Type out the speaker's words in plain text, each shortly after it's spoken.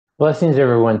Blessings,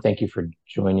 everyone. Thank you for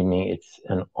joining me. It's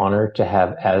an honor to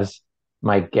have as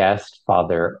my guest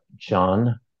Father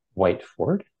John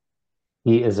Whiteford.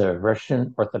 He is a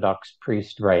Russian Orthodox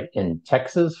priest right in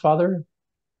Texas, Father.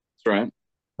 That's right.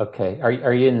 Okay. Are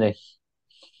you in the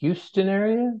Houston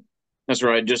area? That's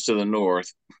right, just to the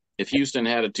north. If Houston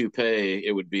had a toupee,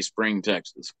 it would be Spring,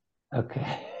 Texas.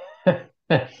 Okay.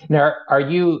 Now, are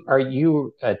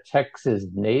you a Texas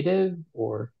native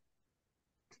or?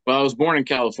 Well, I was born in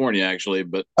California, actually,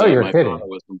 but Oh, you're my kidding. father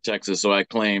was from Texas, so I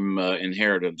claim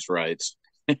inheritance rights.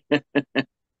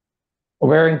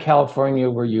 Where in California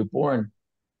were you born?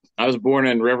 I was born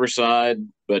in Riverside,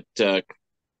 but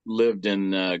lived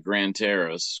in Grand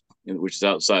Terrace, which is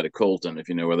outside of Colton, if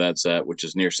you know where that's at, which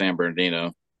is near San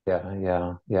Bernardino. Yeah,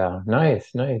 yeah, yeah.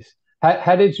 Nice, nice.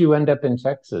 How did you end up in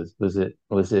Texas? Was it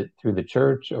through the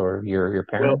church or your Well,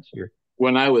 parents? Your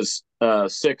when I was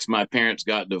 6, my parents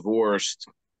got divorced,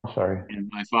 sorry. and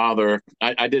my father,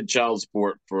 I did child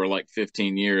support for like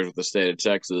 15 years with the state of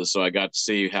Texas, so I got to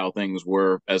see how things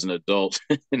were as an adult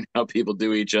and how people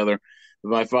do each other.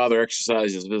 But my father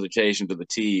exercised his visitation to the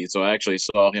T, so I actually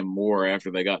saw him more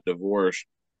after they got divorced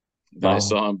than I Wow.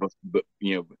 saw him,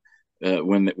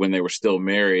 when they were still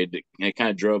married. It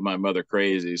kind of drove my mother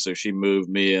crazy, so she moved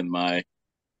me and my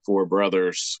four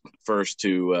brothers first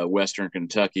to Western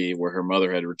Kentucky, where her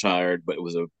mother had retired, but it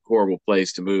was a horrible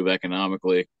place to move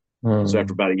economically. So after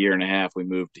Hmm. about a year and a half, we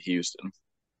moved to Houston.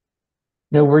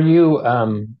 No, were you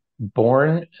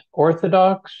born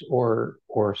Orthodox or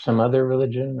some other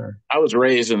religion or I was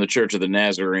raised in the Church of the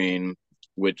Nazarene,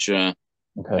 which I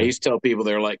okay. used to tell people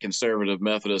they're like conservative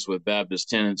Methodists with Baptist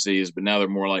tendencies, but now they're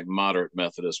more like moderate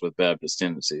Methodists with Baptist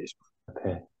tendencies.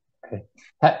 Okay.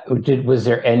 Okay. Was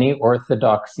there any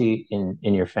Orthodoxy in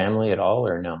your family at all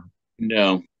or no?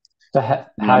 No, So how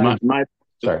no, did you, my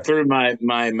sorry. through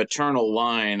my maternal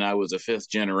line, I was a fifth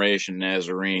generation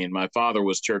Nazarene. My father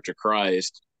was Church of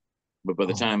Christ, but by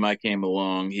the Oh, time I came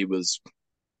along, he was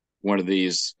one of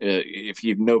these. If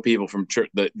you know people from church,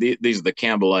 these are the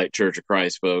Campbellite Church of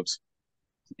Christ folks,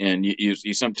 and you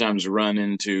sometimes run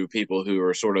into people who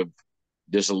are sort of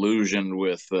disillusioned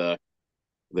with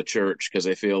the church because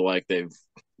they feel like they've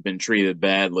been treated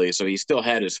badly. So he still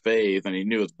had his faith and he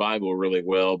knew his Bible really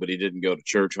well, but he didn't go to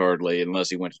church hardly unless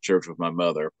he went to church with my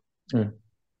mother, hmm.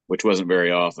 which wasn't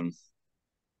very often.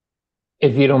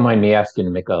 If you don't mind me asking to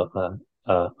make a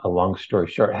long story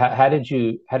short, how did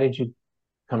you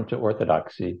come to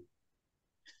Orthodoxy?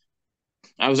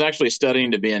 I was actually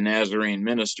studying to be a Nazarene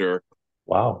minister,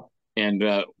 Wow. and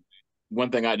one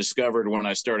thing I discovered when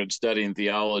I started studying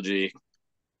theology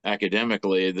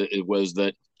academically that it was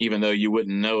that even though you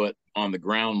wouldn't know it on the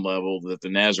ground level, that the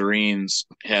Nazarenes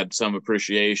had some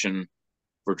appreciation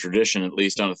for tradition, at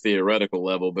least on a theoretical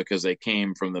level, because they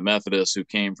came from the Methodists who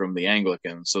came from the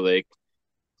Anglicans. So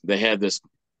they had this.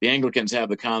 The Anglicans have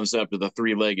the concept of the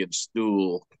three-legged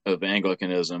stool of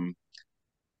Anglicanism,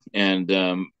 and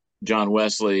John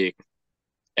Wesley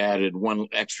added one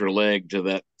extra leg to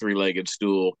that three-legged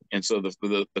stool, and so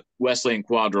the Wesleyan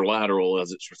quadrilateral,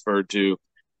 as it's referred to,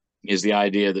 is the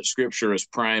idea that Scripture is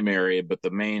primary, but the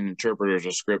main interpreters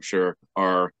of Scripture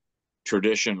are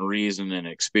tradition, reason, and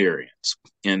experience.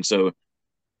 And so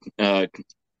uh,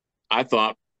 I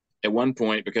thought at one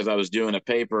point, because I was doing a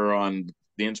paper on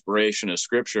the inspiration of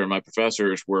Scripture, my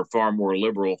professors were far more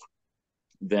liberal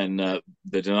than the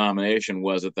denomination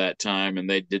was at that time, and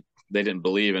they didn't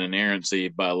believe in inerrancy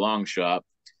by a long shot.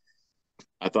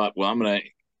 I thought, well,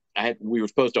 we were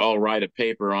supposed to all write a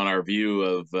paper on our view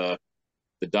of the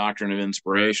doctrine of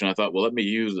inspiration. I thought, well, let me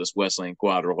use this Wesleyan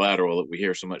quadrilateral that we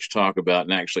hear so much talk about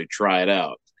and actually try it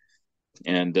out.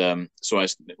 And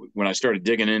when I started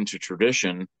digging into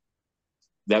tradition,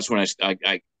 that's when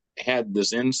I had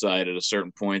this insight at a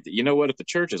certain point that, you know what, if the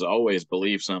church has always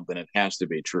believed something, it has to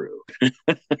be true.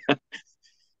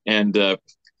 And I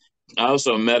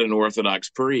also met an Orthodox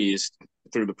priest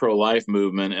through the pro life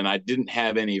movement, and I didn't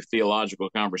have any theological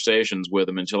conversations with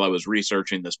him until I was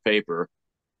researching this paper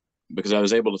because I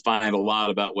was able to find a lot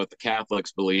about what the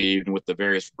Catholics believed and what the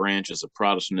various branches of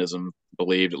Protestantism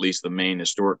believed, at least the main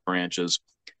historic branches.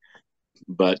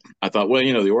 But I thought, well,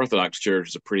 the Orthodox Church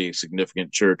is a pretty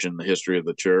significant church in the history of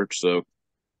the church. So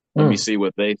let me Hmm. see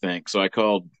what they think. So I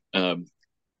called Father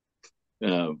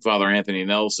Anthony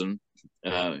Nelson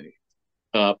uh,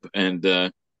 up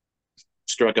and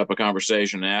struck up a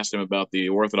conversation and asked him about the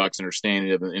Orthodox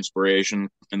understanding of inspiration.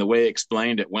 And the way he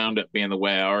explained it wound up being the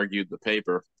way I argued the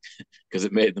paper because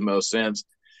it made the most sense.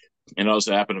 And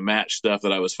also happened to match stuff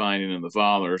that I was finding in the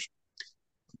fathers.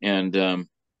 And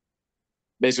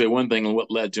basically, one thing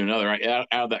what led to another. Out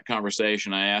of that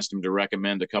conversation, I asked him to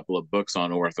recommend a couple of books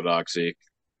on Orthodoxy,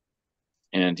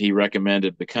 and he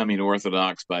recommended Becoming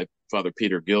Orthodox by Father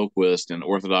Peter Gilquist and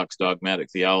Orthodox Dogmatic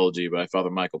Theology by Father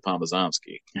Michael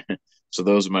Pomazanski. So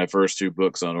those are my first two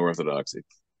books on Orthodoxy.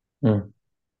 Hmm.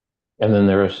 And then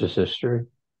the rest is history.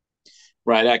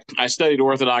 Right. I studied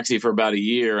Orthodoxy for about a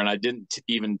year, and I didn't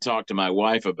even talk to my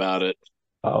wife about it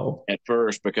Oh, at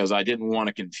first because I didn't want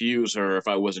to confuse her if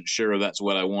I wasn't sure that's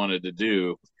what I wanted to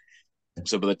do.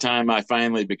 So by the time I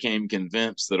finally became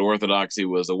convinced that Orthodoxy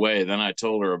was the way, then I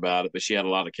told her about it, but she had a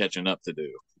lot of catching up to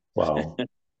do. wow.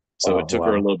 So Wow, it took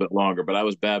her a wow, little bit longer, but I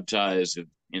was baptized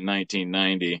in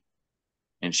 1990,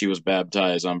 and she was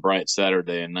baptized on Bright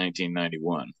Saturday in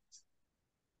 1991.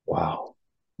 wow.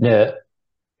 Now,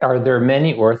 are there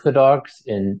many Orthodox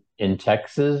in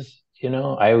Texas?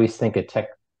 I always think of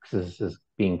Texas as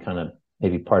being kind of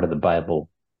maybe part of the Bible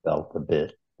Belt a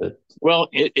bit, but Well,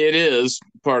 it is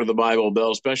part of the Bible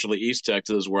Belt, especially East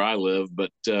Texas, where I live,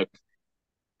 but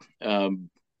um,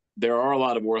 there are a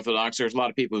lot of Orthodox. There's a lot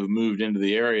of people who moved into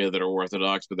the area that are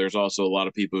Orthodox, but there's also a lot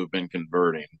of people who've been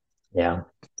converting. yeah.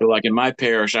 So, like in my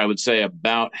parish, I would say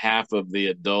about half of the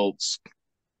adults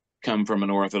come from an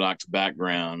Orthodox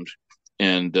background,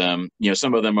 and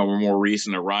some of them are more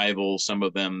recent arrivals. Some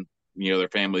of them, their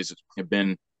families have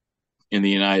been in the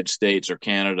United States or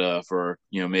Canada for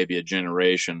maybe a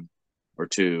generation or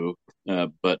two,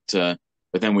 but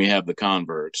then we have the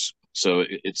converts. So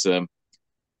it's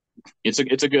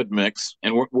a good mix,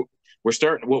 and we're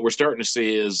starting. What we're starting to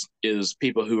see is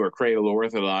people who are cradle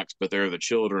Orthodox, but they're the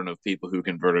children of people who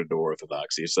converted to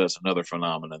Orthodoxy. So that's another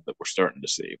phenomenon that we're starting to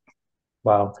see.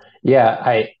 Wow.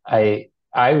 Yeah,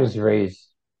 I was raised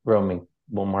Roman,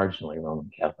 well, marginally Roman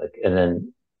Catholic, and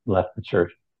then left the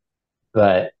church.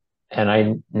 But and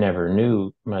I never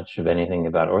knew much of anything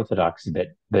about Orthodoxy,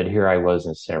 but here I was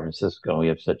in San Francisco. We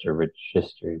have such a rich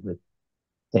history with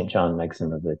St. John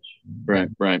Maximovich, Right,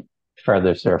 right.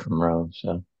 farthest there from Rome.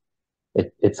 So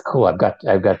it's cool. I've got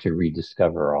to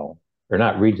rediscover all, or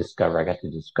not rediscover. I got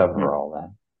to discover all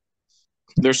that.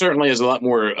 There certainly is a lot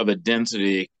more of a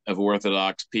density of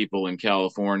Orthodox people in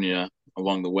California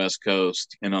along the West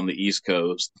Coast and on the East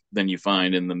Coast than you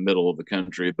find in the middle of the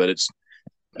country, but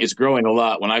it's growing a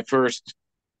lot. When I first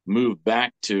moved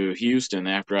back to Houston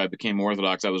after I became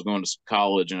Orthodox, I was going to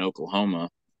college in Oklahoma.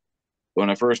 When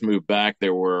I first moved back,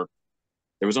 there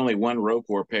was only one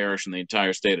ROCOR parish in the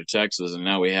entire state of Texas, and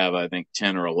now we have, I think,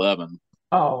 10 or 11.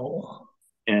 Oh,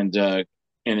 And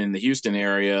and in the Houston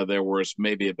area, there was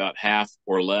maybe about half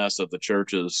or less of the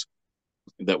churches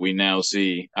that we now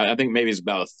see. I think maybe it's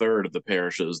about a third of the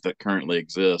parishes that currently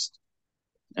exist.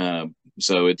 Uh,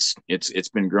 so it's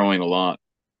been growing a lot.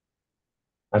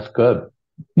 that's good.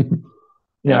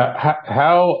 Yep.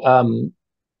 How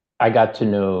I got to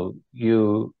know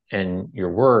you and your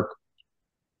work,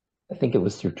 I think it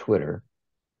was through Twitter.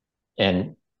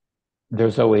 And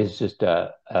there's always just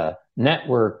a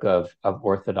network of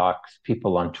Orthodox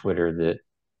people on Twitter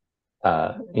that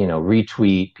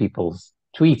retweet people's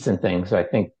tweets and things. So I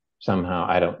think somehow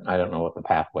I don't know what the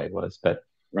pathway was, but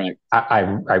Right. I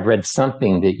read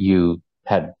something that you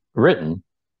had written,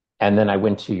 and then I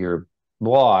went to your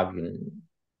blog, and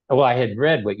well, I had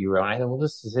read what you wrote. And I thought, well,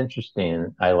 this is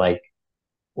interesting. I like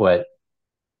what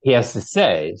he has to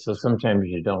say. So sometimes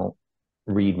you don't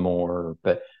read more,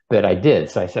 but I did.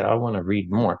 So I said, I want to read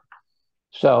more.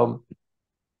 So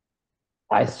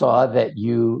I saw that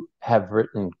you have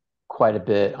written quite a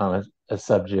bit on a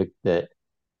subject that,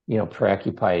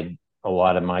 preoccupied a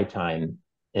lot of my time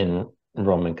in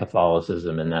Roman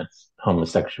Catholicism, and that's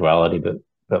homosexuality,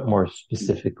 but more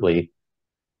specifically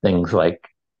things like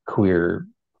queer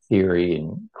theory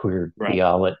and queer Right.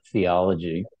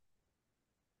 theology.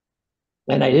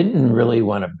 And I didn't really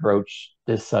want to broach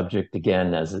this subject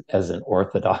again as an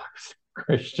Orthodox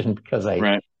Christian because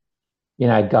Right.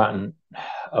 I'd gotten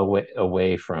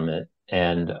away from it.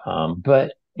 And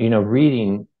but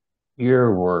reading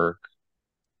your work,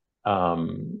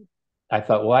 um, I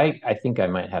thought, well, I think I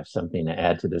might have something to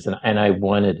add to this, and I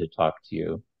wanted to talk to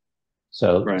you.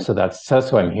 So Right. so that's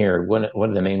why I'm here. One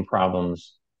of the main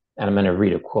problems, and I'm going to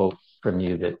read a quote from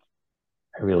you that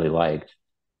I really liked.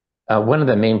 One of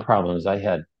the main problems I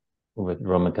had with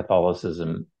Roman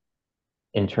Catholicism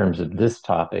in terms of this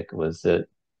topic was that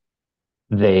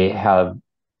they have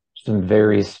some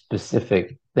very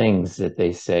specific things that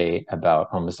they say about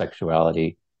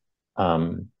homosexuality.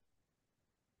 Um,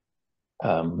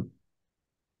 um,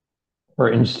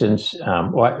 for instance,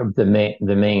 what the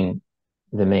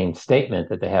main statement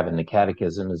that they have in the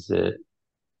Catechism is that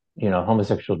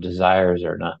homosexual desires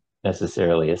are not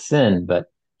necessarily a sin, but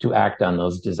to act on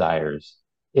those desires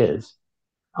is.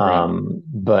 Right.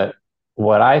 But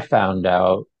what I found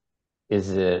out is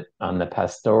it on the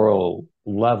pastoral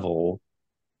level,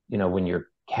 when you're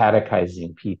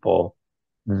catechizing people,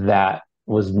 that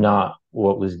was not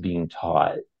what was being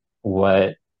taught.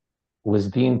 What was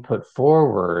being put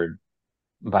forward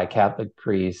by Catholic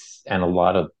priests and a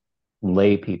lot of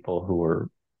lay people who were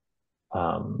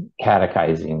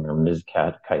catechizing or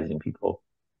miscatechizing people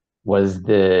was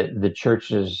the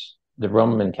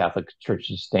Roman Catholic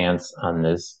Church's stance on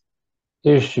this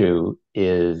issue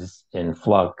is in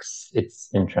flux, it's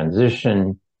in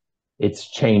transition, it's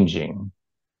changing.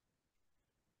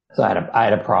 So I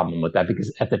had a problem with that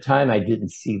because at the time I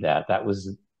didn't see that. That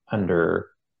was under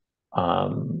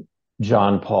um,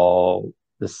 John Paul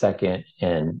II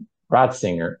and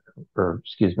Ratzinger, or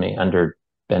excuse me, under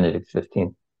Benedict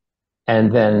XV.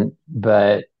 And then,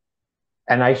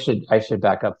 and I should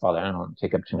back up, Father. I don't want to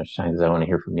take up too much time because I want to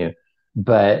hear from you.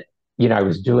 But I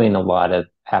was doing a lot of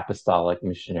apostolic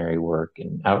missionary work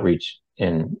and outreach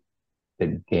in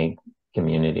the gay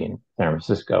community in San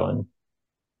Francisco,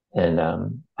 and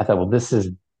I thought, well, this is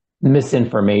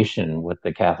misinformation what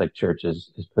the Catholic Church is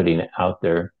putting out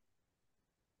there.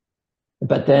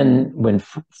 But then when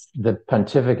the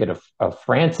pontificate of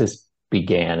Francis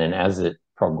began, and as it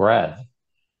progressed,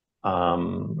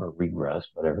 or regressed,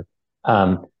 whatever,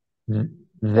 um,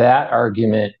 that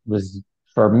argument was,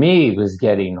 for me, was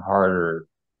getting harder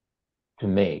to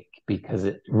make because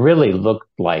it really looked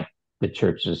like the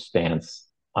church's stance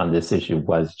on this issue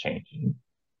was changing.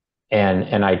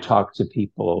 And I talked to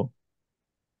people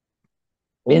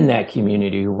in that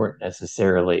community who weren't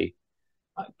necessarily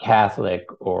Catholic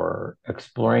or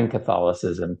exploring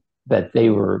Catholicism, that they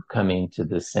were coming to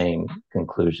the same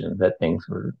conclusion that things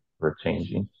were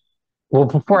changing. Well,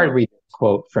 before I read the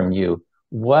quote from you,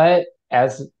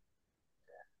 as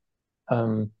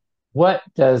um, what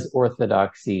does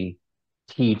Orthodoxy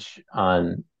teach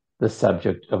on the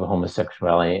subject of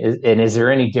homosexuality? And is there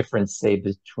any difference, say,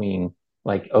 between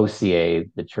like OCA,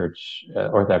 the Church,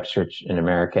 Orthodox Church in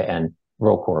America, and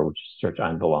ROCOR, which is the church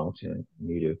I belong to, and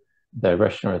you do, the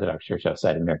Russian Orthodox Church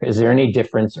outside America? Is there any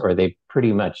difference, or are they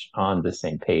pretty much on the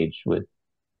same page with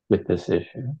this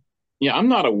issue? Yeah, I'm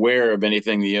not aware of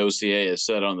anything the OCA has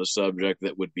said on the subject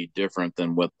that would be different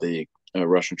than what the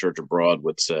Russian Church abroad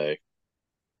would say.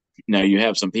 Now, you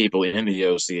have some people in the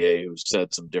OCA who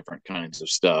said some different kinds of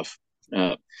stuff,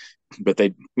 but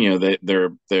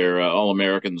their All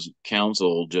Americans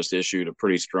Council just issued a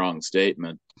pretty strong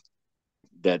statement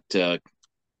that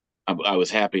I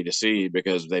was happy to see,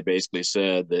 because they basically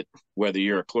said that whether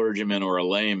you're a clergyman or a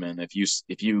layman, if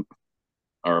you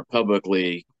are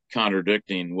publicly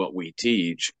contradicting what we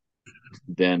teach,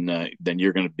 then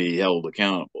you're going to be held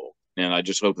accountable. And I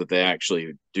just hope that they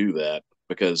actually do that,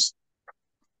 because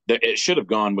it should have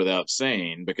gone without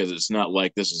saying, because it's not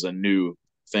like this is a new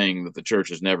thing that the church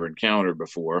has never encountered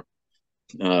before.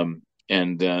 And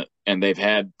they've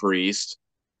had priests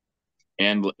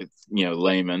and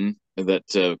laymen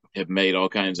that have made all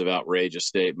kinds of outrageous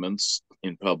statements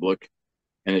in public,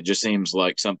 and it just seems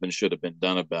like something should have been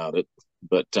done about it.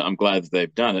 But I'm glad that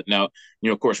they've done it. Now,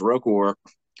 of course, ROCOR,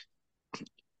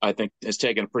 I think, has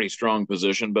taken a pretty strong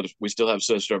position, but we still have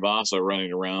Sister Vasa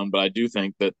running around. But I do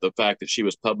think that the fact that she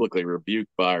was publicly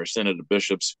rebuked by our Synod of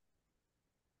Bishops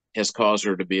has caused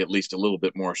her to be at least a little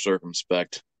bit more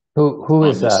circumspect Who on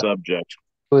is this that? subject.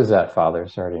 Who is that, Father?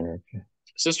 Sorry to interrupt you.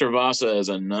 Sister Vasa is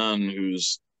a nun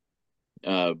who's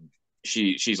uh,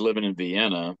 she's living in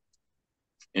Vienna,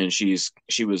 and she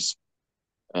was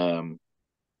um,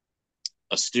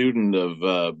 a student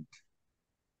of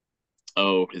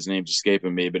his name's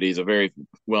escaping me, but he's a very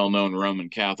well-known Roman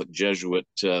Catholic Jesuit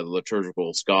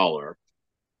liturgical scholar,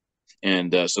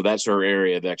 and so that's her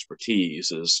area of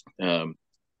expertise, is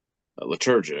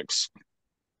liturgics.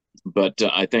 But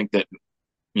I think that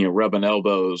rubbing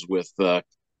elbows with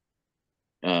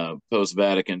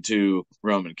post-Vatican II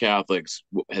Roman Catholics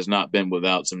has not been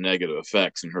without some negative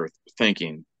effects in her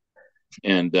thinking.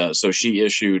 And so she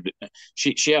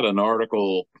had an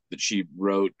article that she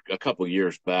wrote a couple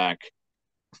years back,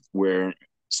 where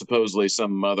supposedly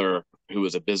some mother who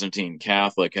was a Byzantine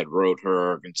Catholic had wrote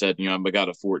her and said, I've got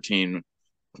a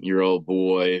 14-year-old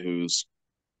boy who's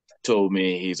told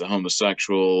me he's a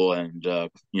homosexual, and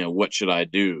what should I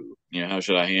do? How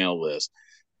should I handle this?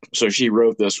 So she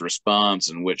wrote this response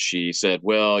in which she said,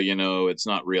 well, it's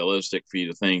not realistic for you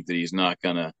to think that he's not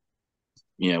gonna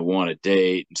want to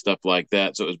date and stuff like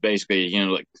that. So it was basically,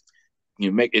 like,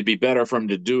 make it'd be better for him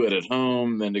to do it at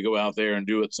home than to go out there and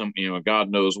do it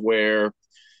God knows where.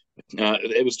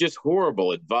 It was just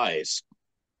horrible advice.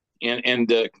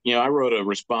 I wrote a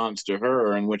response to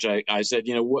her in which I said,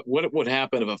 what would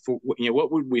happen if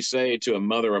what would we say to a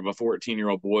mother of a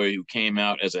 14-year-old boy who came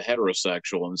out as a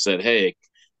heterosexual and said, hey,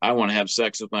 I want to have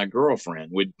sex with my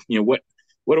girlfriend? What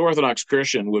Orthodox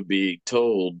Christian would be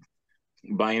told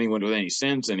by anyone with any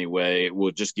sense anyway?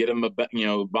 Will just get him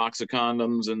a box of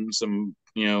condoms and some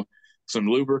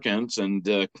lubricants, and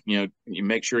you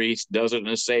make sure he does it in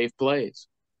a safe place.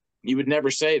 You would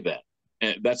never say that.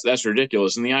 And that's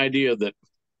ridiculous. And the idea that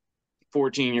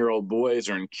 14-year-old boys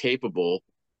are incapable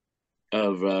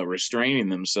of restraining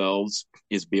themselves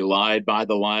is belied by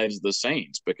the lives of the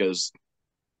saints, because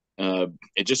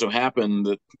it just so happened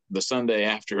that the Sunday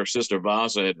after Sister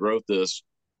Vasa had wrote this,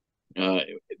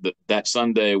 that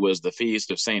Sunday was the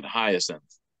feast of Saint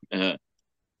Hyacinth,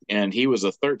 and he was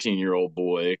a 13-year-old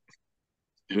boy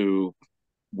who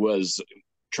was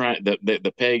trying.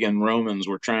 The pagan Romans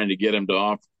were trying to get him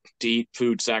to eat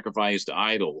food sacrificed to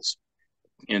idols,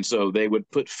 and so they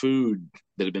would put food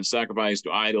that had been sacrificed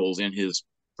to idols in his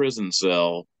prison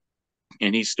cell,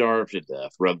 and he starved to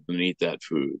death rather than eat that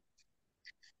food.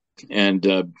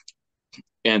 And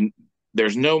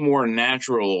there's no more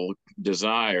natural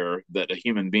desire that a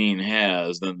human being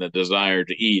has than the desire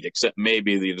to eat, except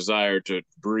maybe the desire to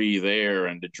breathe air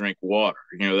and to drink water.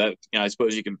 I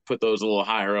suppose you can put those a little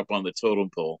higher up on the totem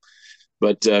pole,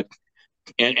 but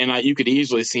you could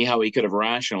easily see how he could have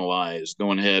rationalized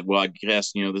going ahead. Well, I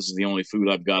guess this is the only food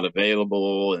I've got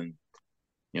available, and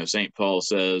St. Paul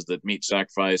says that meat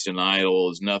sacrificed to an idol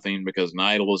is nothing because an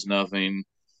idol is nothing.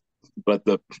 But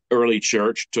the early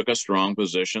church took a strong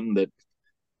position that,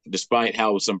 despite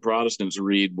how some Protestants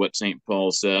read what St. Paul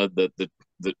said,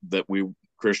 that we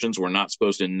Christians were not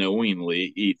supposed to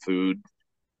knowingly eat food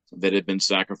that had been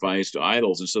sacrificed to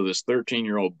idols. And so this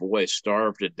 13-year-old boy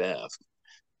starved to death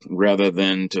rather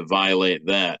than to violate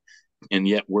that. And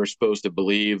yet we're supposed to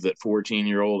believe that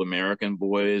 14-year-old American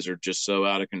boys are just so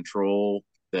out of control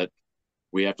that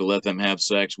we have to let them have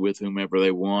sex with whomever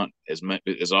they want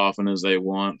as often as they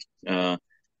want.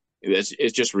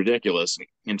 It's just ridiculous.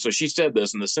 And so she said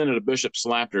this, and the Synod of Bishops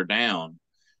slapped her down.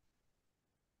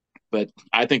 But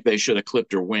I think they should have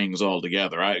clipped her wings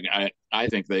altogether. I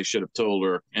think they should have told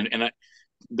her.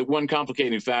 The one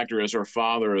complicating factor is her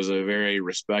father is a very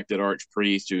respected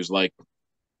archpriest who's like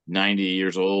 90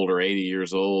 years old or 80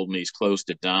 years old, and he's close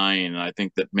to dying. And I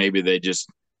think that maybe they just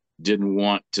didn't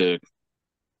want to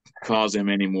cause him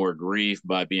any more grief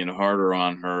by being harder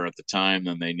on her at the time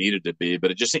than they needed to be.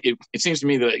 But it seems to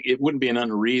me that it wouldn't be an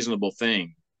unreasonable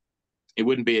thing. It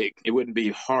wouldn't be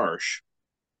harsh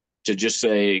to just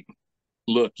say,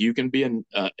 look, you can be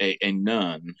a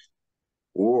nun,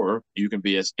 or you can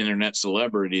be an internet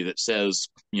celebrity that says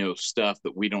stuff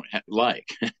that we don't like,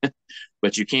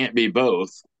 but you can't be both,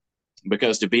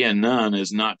 because to be a nun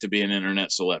is not to be an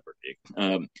internet celebrity.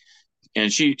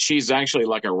 And she's actually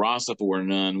like a Rossifore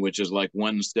nun, which is like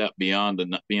one step beyond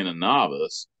being a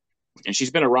novice. And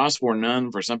she's been a Rossifore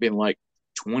nun for something like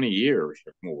 20 years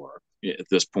or more at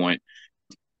this point.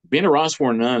 Being a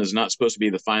Rossifore nun is not supposed to be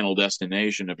the final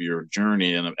destination of your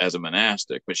journey as a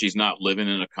monastic, but she's not living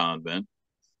in a convent.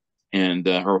 And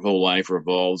her whole life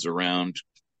revolves around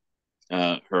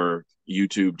her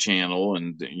YouTube channel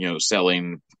and,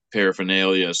 selling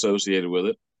paraphernalia associated with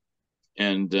it.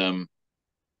 And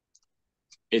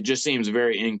it just seems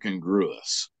very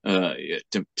incongruous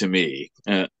to me.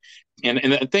 And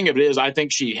the thing of it is, I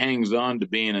think she hangs on to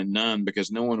being a nun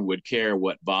because no one would care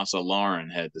what Vasa Lauren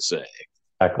had to say.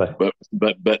 Exactly.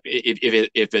 But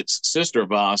if it's Sister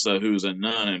Vasa, who's a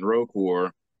nun in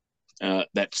Roquefort,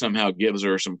 that somehow gives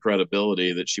her some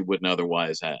credibility that she wouldn't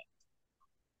otherwise have.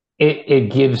 It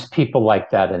gives people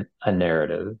like that a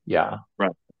narrative. Yeah.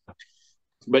 Right.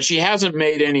 But she hasn't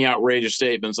made any outrageous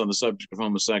statements on the subject of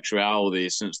homosexuality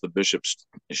since the bishops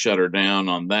shut her down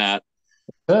on that.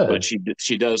 Good. But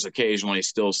she does occasionally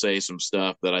still say some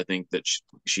stuff that I think that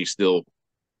she still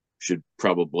should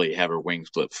probably have her wings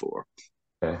clipped for.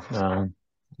 Okay.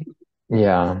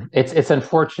 Yeah, it's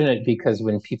unfortunate because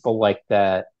when people like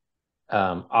that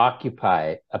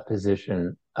occupy a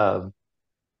position of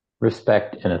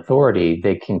respect and authority,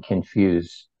 they can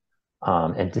confuse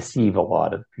and deceive a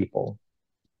lot of people.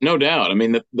 No doubt. I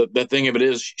mean, the thing of it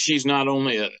is, she's not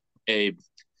only a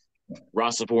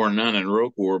Rossifore nun in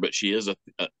Roquefort, but she is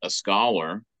a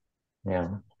scholar.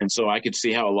 Yeah. And so I could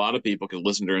see how a lot of people could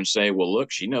listen to her and say, well, look,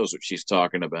 she knows what she's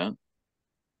talking about.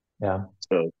 Yeah.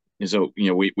 So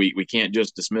we can't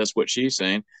just dismiss what she's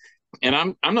saying. And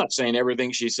I'm not saying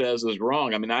everything she says is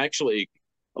wrong. I mean, a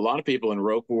lot of people in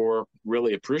Roquefort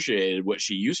really appreciated what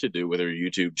she used to do with her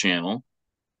YouTube channel,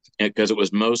 because it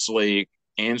was mostly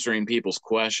answering people's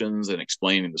questions and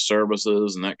explaining the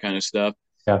services and that kind of stuff.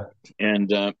 Yeah.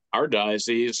 And our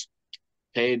diocese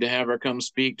paid to have her come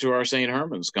speak to our St.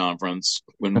 Herman's conference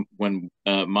when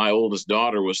my oldest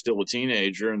daughter was still a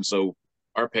teenager, and so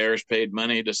our parish paid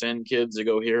money to send kids to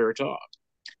go hear her talk.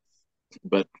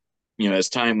 But as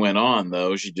time went on,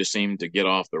 though, she just seemed to get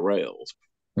off the rails.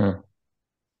 Mm.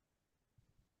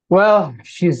 Well,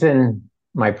 she's in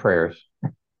my prayers.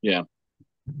 Yeah,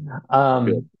 good.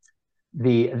 Um,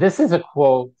 this is a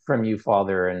quote from you,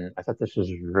 Father, and I thought this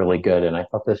was really good, and I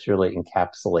thought this really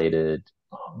encapsulated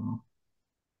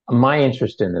my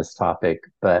interest in this topic,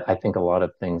 but I think a lot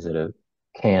of things that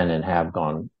can and have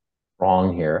gone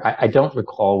wrong here. I don't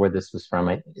recall where this was from.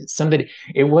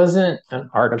 It wasn't an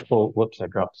article. Whoops, I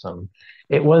dropped some.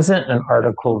 It wasn't an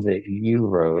article that you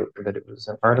wrote, but it was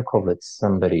an article that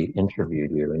somebody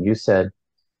interviewed you, and you said,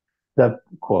 the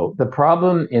quote, the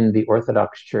problem in the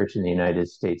Orthodox Church in the United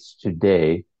States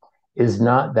today is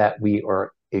not that we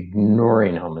are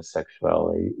ignoring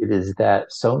homosexuality. It is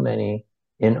that so many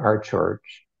in our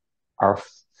church are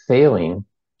failing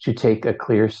to take a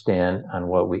clear stand on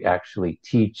what we actually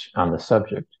teach on the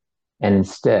subject and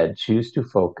instead choose to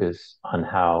focus on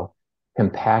how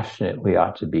compassionate we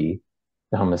ought to be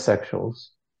to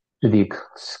homosexuals, to the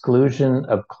exclusion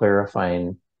of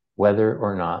clarifying whether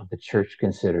or not the church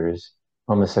considers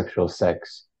homosexual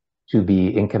sex to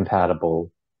be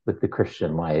incompatible with the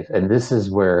Christian life. And this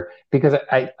is where, because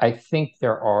I think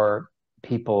there are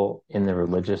people in the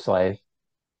religious life,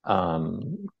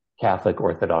 Catholic,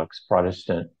 Orthodox,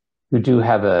 Protestant, who do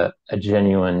have a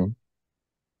genuine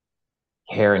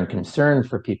care and concern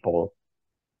for people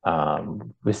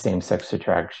with same-sex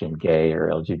attraction, gay or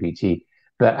LGBT.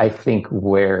 But I think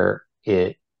where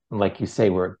it, like you say,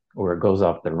 where it goes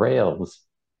off the rails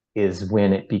is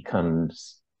when it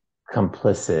becomes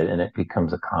complicit and it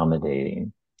becomes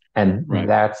accommodating. And Right.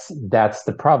 that's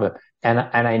the problem. And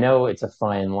I know it's a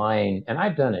fine line, and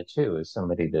I've done it too as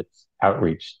somebody that's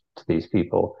outreach to these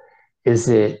people, is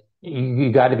it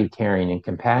you got to be caring and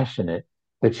compassionate,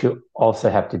 but you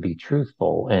also have to be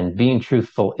truthful. And being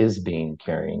truthful is being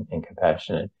caring and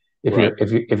compassionate. Right.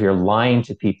 If you're lying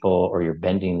to people, or you're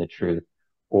bending the truth,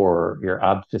 or you're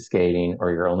obfuscating,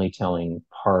 or you're only telling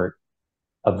part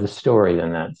of the story,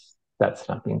 then that's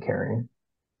not being caring.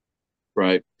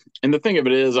 Right. And the thing of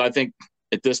it is, I think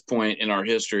at this point in our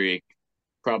history,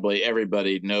 probably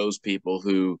everybody knows people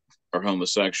who are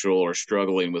homosexual or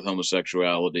struggling with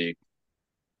homosexuality,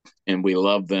 and we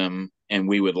love them and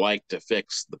we would like to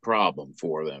fix the problem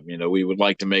for them. We would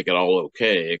like to make it all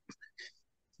okay.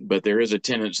 But there is a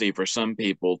tendency for some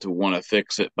people to want to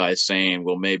fix it by saying,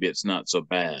 well, maybe it's not so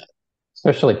bad.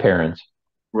 Especially parents.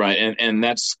 Right. And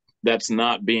that's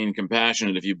not being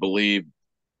compassionate if you believe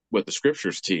what the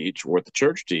scriptures teach or what the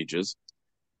church teaches,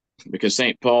 because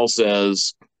St. Paul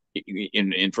says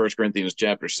in 1 Corinthians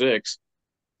chapter 6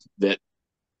 that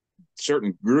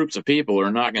certain groups of people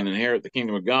are not going to inherit the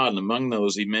kingdom of God. And among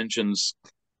those, he mentions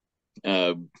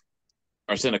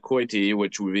arsenokoitai,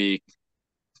 which would be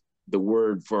the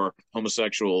word for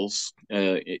homosexuals,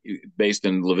 based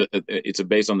on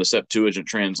the Septuagint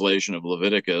translation of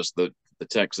Leviticus, the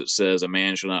text that says a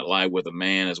man shall not lie with a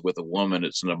man as with a woman,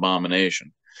 it's an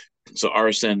abomination. So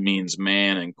arsen means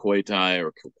man, and koitai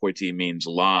or koiti means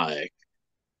lie,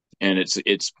 and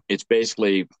it's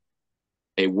basically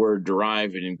a word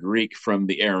derived in Greek from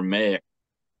the Aramaic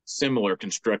similar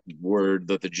constructed word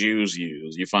that the Jews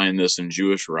use. You find this in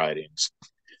Jewish writings.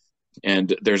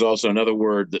 And there's also another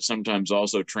word that's sometimes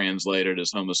also translated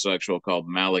as homosexual called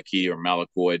malaki or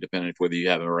malakoi, depending whether you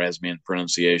have a Erasmian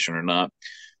pronunciation or not.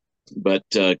 But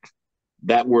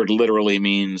that word literally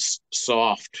means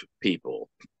soft people.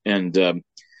 And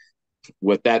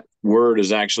what that word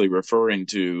is actually referring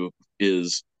to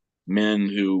is men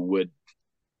who would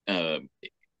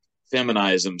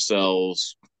feminize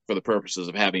themselves for the purposes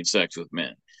of having sex with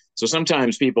men. So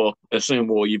sometimes people assume,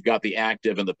 well, you've got the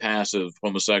active and the passive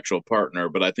homosexual partner,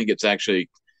 but I think it's actually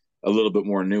a little bit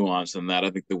more nuanced than that.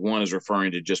 I think the one is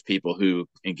referring to just people who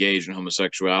engage in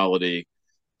homosexuality,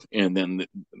 and then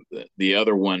the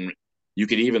other one, you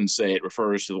could even say it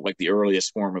refers to like the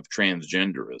earliest form of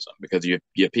transgenderism, because you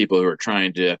have people who are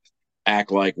trying to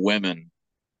act like women,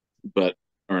 but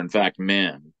are in fact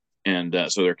men, and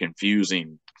so they're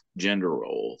confusing gender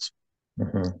roles.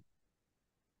 Mm-hmm.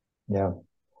 Yeah.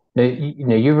 Now,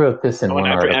 you wrote this in Oh, and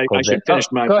one I article should that, finish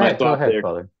oh, go my ahead, thought there.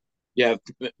 Father. Yeah,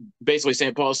 basically,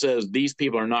 St. Paul says these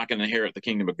people are not going to inherit the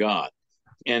kingdom of God.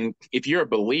 And if you're a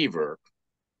believer,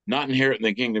 not inheriting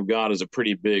the kingdom of God is a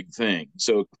pretty big thing.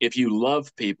 So if you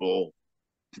love people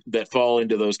that fall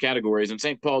into those categories, and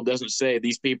St. Paul doesn't say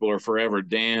these people are forever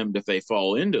damned if they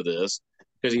fall into this,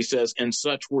 because he says, and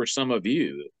such were some of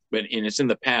you, and it's in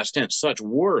the past tense, such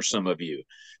were some of you.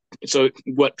 So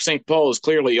what St. Paul is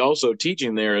clearly also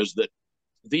teaching there is that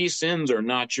these sins are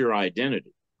not your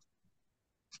identity.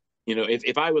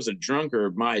 If I was a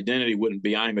drunkard, my identity wouldn't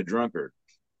be I'm a drunkard.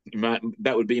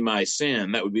 That would be my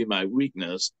sin. That would be my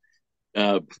weakness.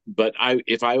 But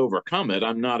if I overcome it,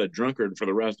 I'm not a drunkard for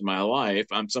the rest of my life.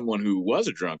 I'm someone who was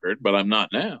a drunkard, but I'm not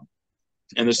now.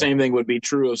 And the same thing would be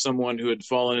true of someone who had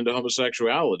fallen into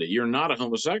homosexuality. You're not a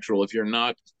homosexual if you're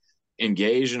not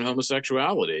engaged in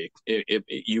homosexuality. If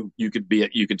you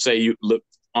could say you look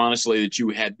honestly that you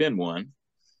had been one.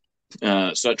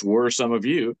 Such were some of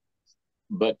you,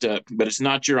 but it's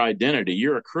not your identity.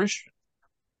 You're a Christian,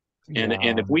 and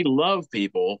Yeah. if we love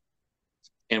people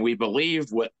and we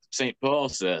believe what St. Paul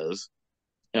says,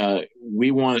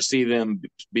 we want to see them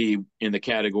be in the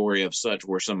category of such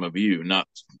were some of you, not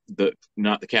the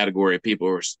category of people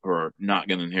who are not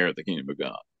going to inherit the kingdom of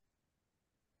God.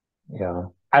 Yeah.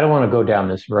 I don't want to go down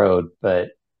this road, but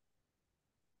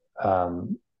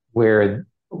where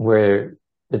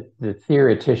the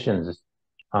theoreticians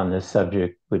on this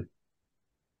subject would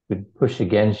push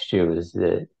against you is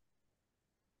that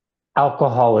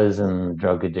alcoholism,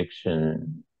 drug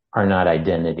addiction are not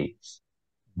identities.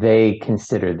 They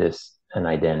consider this an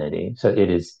identity. So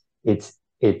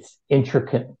it's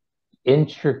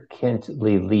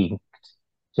intricately linked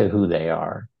to who they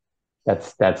are.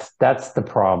 That's the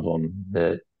problem.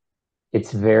 That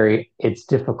it's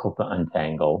difficult to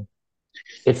untangle.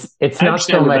 It's I not so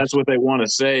understand that that's much. what they want to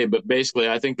say, but basically,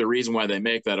 I think the reason why they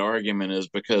make that argument is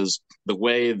because the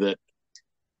way that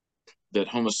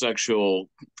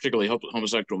particularly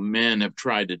homosexual men, have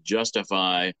tried to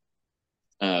justify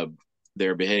uh,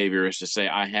 their behavior is to say,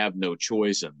 I have no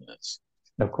choice in this.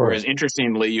 Of Whereas, course.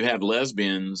 interestingly, you have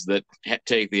lesbians that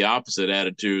take the opposite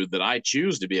attitude, that I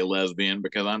choose to be a lesbian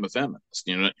because I'm a feminist.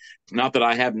 Not that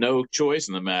I have no choice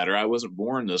in the matter. I wasn't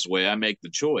born this way. I make the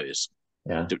choice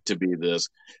Yeah. to be this.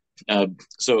 Uh,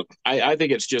 so I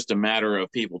think it's just a matter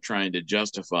of people trying to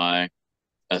justify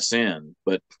a sin.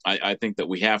 But I think that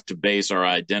we have to base our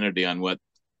identity on what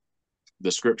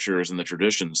the scriptures and the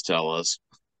traditions tell us.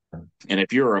 And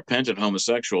if you're a repentant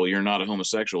homosexual, you're not a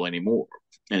homosexual anymore.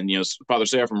 And Father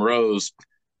Seraphim Rose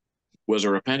was a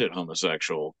repentant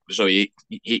homosexual, so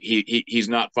he's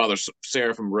not Father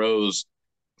Seraphim Rose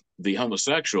the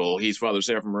homosexual. He's Father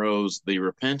Seraphim Rose the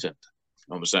repentant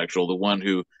homosexual, the one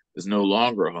who is no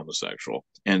longer a homosexual.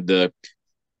 And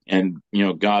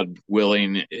God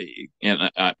willing,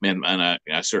 and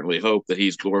I certainly hope that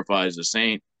he's glorified as a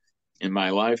saint in my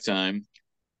lifetime.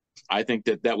 I think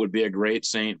that would be a great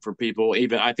saint for people.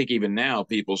 I think even now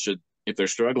people should, if they're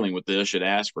struggling with this, should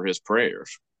ask for his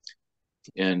prayers.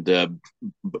 And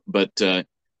but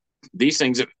these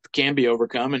things can be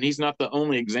overcome, and he's not the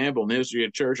only example in the history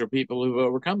of church of people who've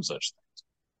overcome such things.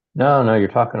 No, no, you're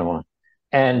talking to one.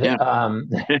 And Yeah.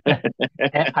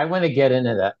 and I want to get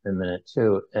into that in a minute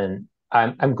too. And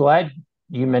I'm glad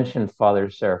you mentioned Father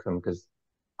Seraphim because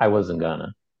I wasn't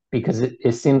gonna, because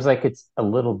it seems like it's a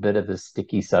little bit of a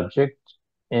sticky subject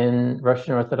in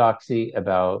Russian Orthodoxy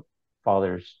about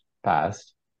fathers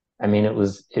past. I mean, it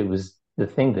was the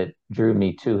thing that drew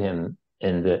me to him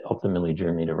and that ultimately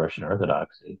drew me to Russian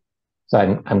Orthodoxy. So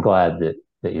I'm glad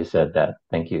that you said that.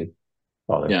 Thank you,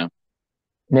 Father. Yeah.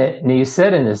 Now, you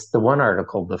said in the one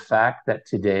article, the fact that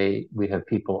today we have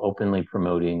people openly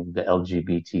promoting the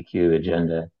LGBTQ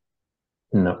agenda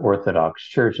in the Orthodox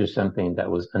Church is something that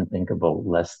was unthinkable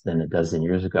less than a dozen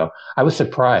years ago. I was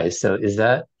surprised. So is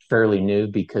that fairly new?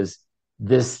 Because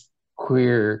this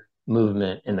queer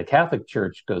movement in the Catholic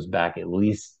Church goes back at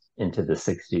least into the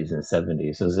 60s and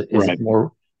 70s. So Right.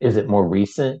 is it more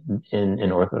recent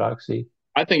in Orthodoxy?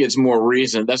 I think it's more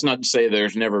recent. That's not to say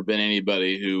there's never been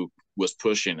anybody who was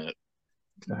pushing it,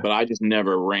 Okay. but I just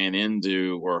never ran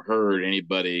into or heard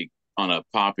anybody on a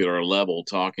popular level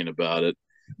talking about it.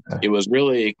 Okay. It was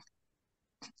really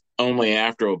only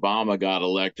after Obama got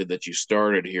elected that you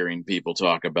started hearing people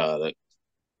talk about it.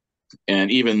 And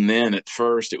even then, at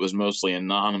first, it was mostly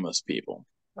anonymous people.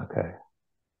 Okay.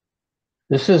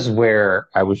 This is where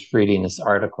I was reading this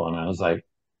article and I was like,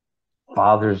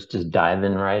 fathers just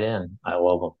diving right in. I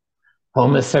love them.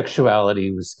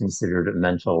 Homosexuality was considered a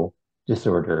mental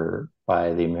disorder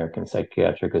by the American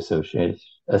Psychiatric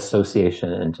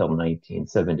Association until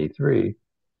 1973,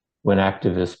 when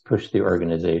activists pushed the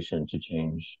organization to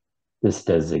change this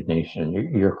designation.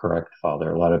 You're correct,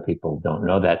 Father. A lot of people don't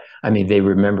know that. I mean, they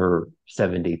remember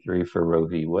 73 for Roe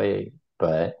v. Wade,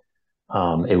 but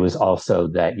it was also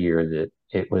that year that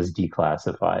it was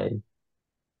declassified.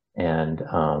 And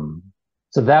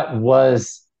so that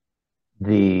was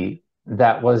the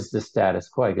that was the status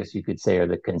quo, I guess you could say, or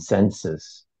the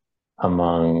consensus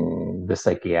among the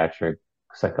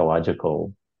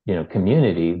psychological,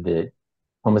 community, that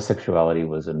homosexuality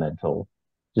was a mental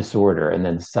disorder. And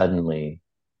then suddenly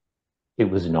it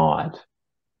was not.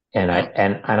 Yeah.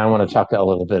 And I want to talk a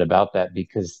little bit about that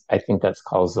because I think that's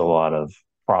caused a lot of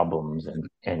problems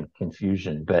and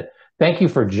confusion. But thank you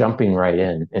for jumping right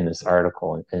in this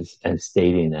article and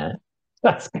stating that.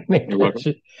 That's gonna You're welcome. get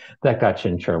you, that got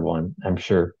you in trouble, I'm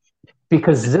sure.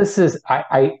 Because this is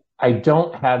I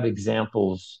don't have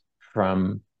examples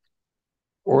from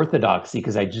Orthodoxy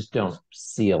because I just don't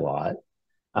see a lot.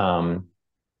 Um,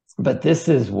 but this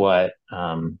is what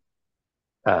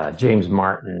James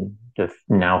Martin, the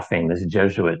now famous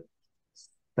Jesuit,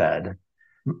 said,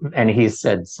 and he's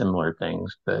said similar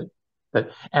things. But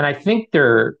and I think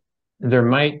there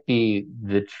might be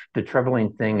the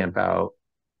troubling thing about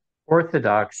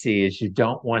Orthodoxy is you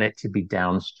don't want it to be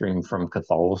downstream from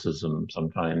Catholicism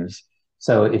sometimes.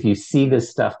 So if you see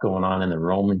this stuff going on in the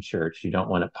Roman Church, you don't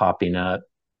want it popping up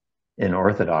in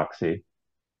Orthodoxy.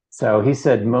 So he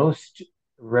said most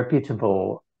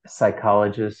reputable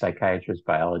psychologists, psychiatrists,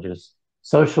 biologists,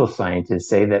 social scientists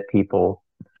say that people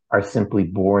are simply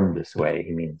born this way.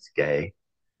 He means gay.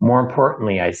 More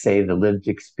importantly, I say the lived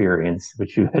experience,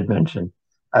 which you had mentioned,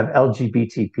 of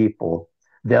LGBT people,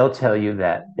 they'll tell you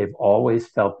that they've always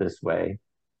felt this way.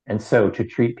 And so to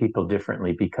treat people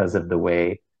differently because of the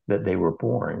way that they were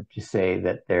born, to say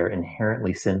that they're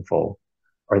inherently sinful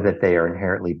or that they are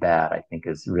inherently bad, I think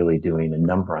is really doing a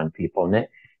number on people.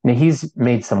 And he's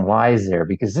made some lies there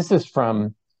because this is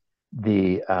from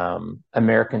the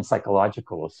American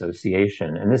Psychological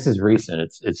Association, and this is recent.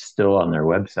 It's still on their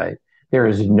website. There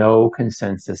is no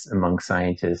consensus among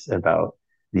scientists about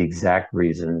the exact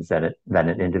reasons that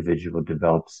an individual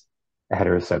develops a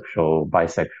heterosexual,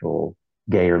 bisexual,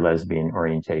 gay, or lesbian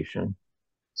orientation.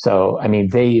 So, I mean,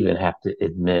 they even have to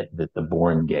admit that the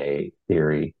born gay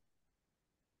theory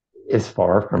is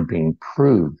far from being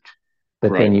proved.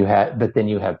 Right. But then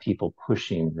you have people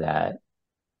pushing that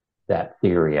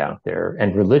theory out there,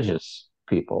 and religious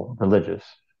people, religious.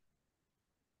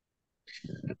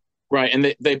 Right.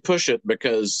 And they push it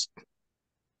because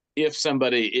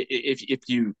if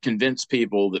you convince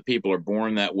people that people are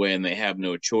born that way and they have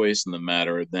no choice in the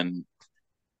matter, then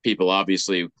people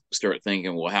obviously start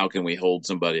thinking, well, how can we hold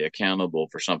somebody accountable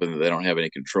for something that they don't have any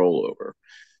control over?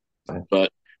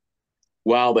 But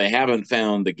while they haven't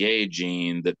found the gay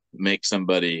gene that makes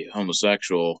somebody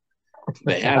homosexual,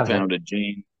 they have have they found a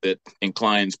gene that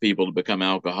inclines people to become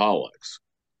alcoholics.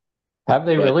 have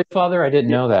they But really, Father? I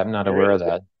didn't yeah, know that. I'm not there aware of is.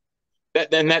 that.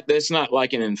 That's not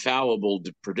like an infallible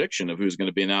prediction of who's going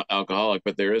to be an alcoholic,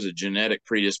 but there is a genetic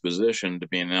predisposition to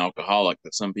being an alcoholic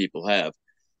that some people have.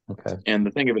 Okay. And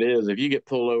the thing of it is, if you get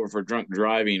pulled over for drunk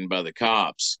driving by the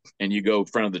cops and you go in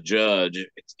front of the judge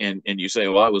and you say,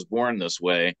 "Well, I was born this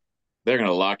way," they're going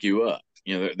to lock you up.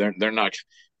 They're not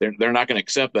going to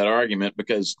accept that argument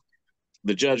because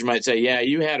the judge might say, "Yeah,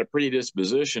 you had a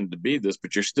predisposition to be this,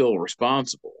 but you're still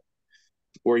responsible."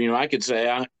 Or I could say,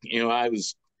 I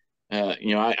was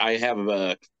I have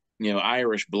a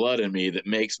Irish blood in me that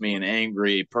makes me an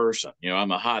angry person.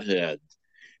 I'm a hothead.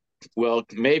 Well,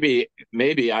 maybe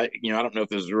I don't know if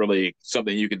this is really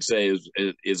something you could say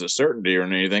is a certainty or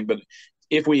anything, but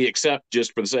if we accept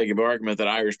just for the sake of argument that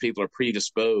Irish people are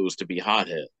predisposed to be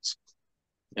hotheads,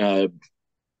 uh,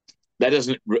 that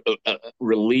doesn't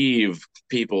relieve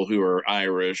people who are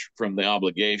Irish from the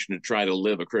obligation to try to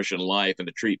live a Christian life and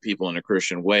to treat people in a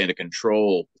Christian way and to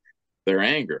control their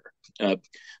anger. Uh,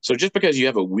 so just because you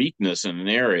have a weakness in an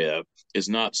area is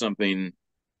not something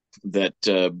that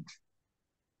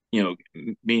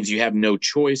means you have no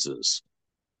choices.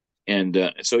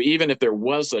 And so even if there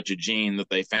was such a gene that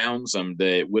they found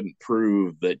someday, it wouldn't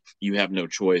prove that you have no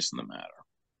choice in the matter.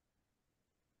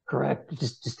 Correct.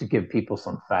 Just to give people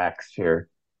some facts here.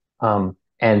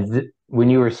 And when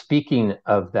you were speaking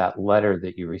of that letter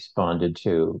that you responded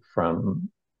to from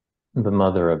the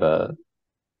mother of a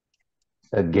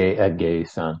gay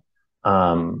son,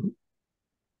 um,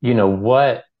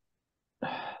 what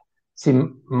see,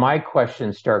 my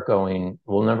questions start going,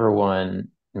 well, number one,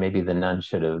 maybe the nun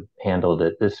should have handled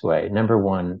it this way. Number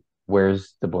one,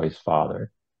 where's the boy's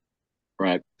father?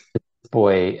 Right. Does the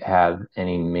boy have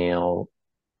any male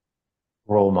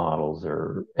role models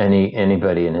or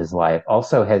anybody in his life?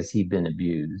 Also, has he been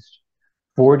abused?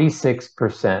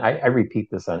 46%, I repeat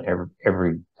this on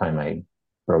every time I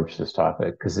broach this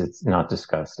topic because it's not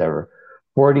discussed ever.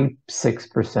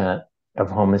 46% of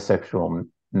homosexual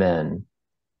men,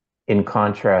 in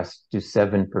contrast to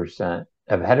 7%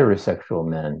 of heterosexual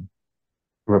men,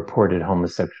 reported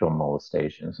homosexual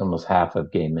molestations. Almost half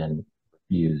of gay men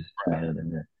abuse men,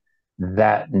 and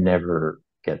that never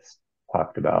gets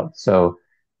talked about. So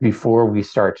before we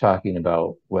start talking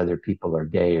about whether people are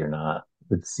gay or not,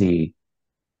 let's see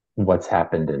what's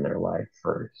happened in their life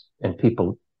first. And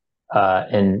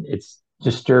it's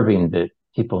disturbing that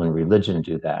people in religion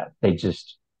do that. They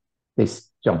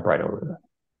jump right over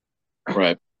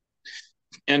Right.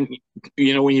 And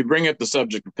when you bring up the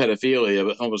subject of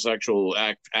pedophilia, homosexual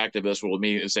activists will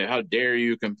immediately say, "How dare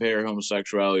you compare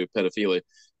homosexuality with pedophilia?"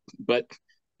 But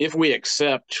if we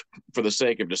accept, for the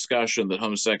sake of discussion, that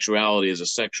homosexuality is a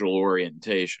sexual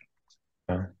orientation,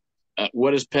 that.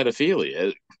 what is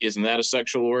pedophilia? Isn't that a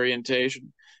sexual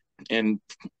orientation? And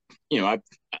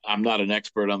I'm not an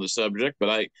expert on the subject, but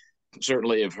I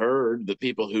certainly have heard that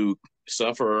people who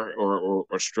suffer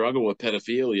or struggle with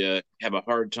pedophilia have a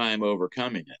hard time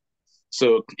overcoming it.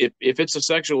 So if it's a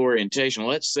sexual orientation,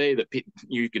 let's say that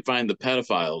you could find the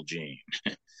pedophile gene,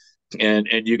 and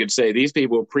you could say these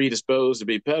people are predisposed to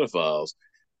be pedophiles.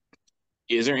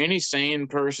 Is there any sane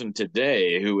person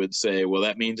today who would say, well,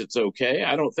 that means it's okay?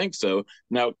 I don't think so.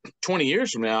 Now, 20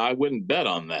 years from now, I wouldn't bet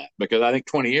on that, because I think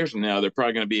 20 years from now, there are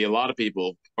probably going to be a lot of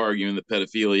people arguing that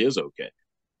pedophilia is okay.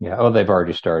 Yeah. Oh, they've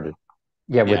already started.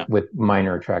 Yeah, Yeah. with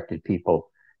minor attracted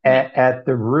people. Right. At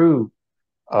the root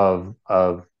of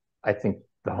I think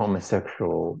the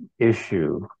homosexual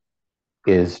issue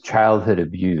is childhood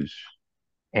abuse.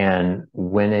 And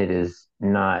when it is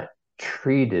not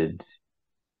treated,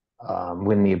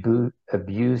 when the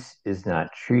abuse is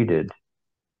not treated,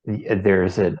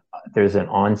 there's a there's an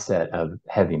onset of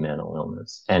heavy mental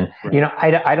illness. And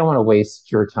Right. I don't want to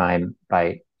waste your time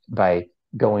by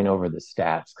going over the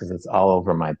stats because it's all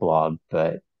over my blog.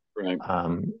 But Right.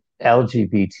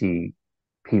 LGBT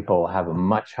people have a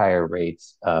much higher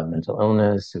rates of mental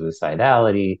illness,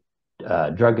 suicidality,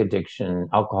 drug addiction,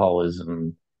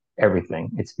 alcoholism,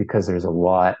 everything. It's because there's a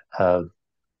lot of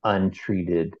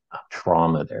untreated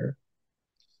trauma there.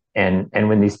 And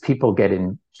when these people get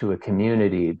into a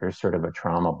community, there's sort of a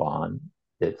trauma bond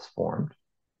that's formed.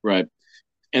 Right.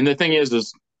 And the thing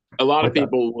is a lot of With that,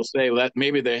 people will say that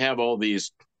maybe they have all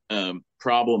these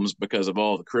problems because of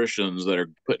all the Christians that are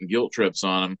putting guilt trips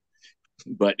on them.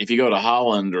 But if you go to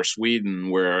Holland or Sweden,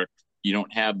 where you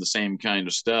don't have the same kind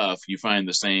of stuff, you find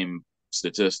the same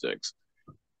statistics.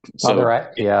 So,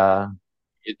 Father, yeah,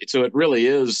 so it really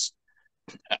is.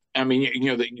 I mean,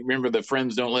 remember the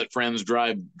friends don't let friends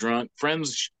drive drunk.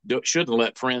 Friends shouldn't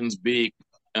let friends be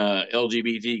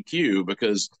LGBTQ,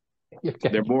 because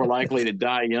they're more likely to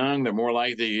die young. They're more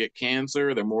likely to get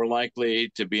cancer. They're more likely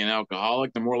to be an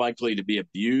alcoholic. They're more likely to be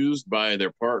abused by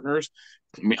their partners.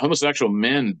 I mean, homosexual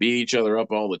men beat each other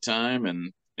up all the time,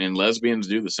 and lesbians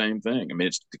do the same thing. I mean,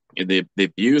 it's the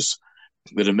abuse,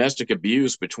 the domestic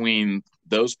abuse between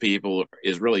those people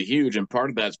is really huge, and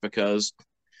part of that's because,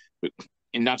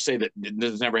 and not to say that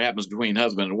this never happens between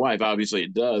husband and wife. Obviously,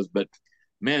 it does, but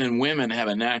men and women have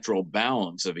a natural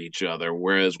balance of each other.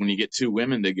 Whereas when you get two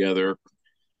women together,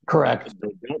 correct.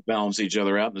 they don't balance each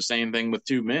other out. And the same thing with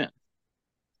two men.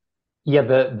 Yeah,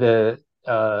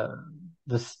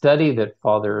 the study that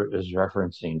Father is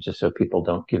referencing, just so people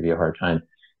don't give you a hard time,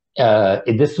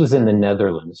 this was in the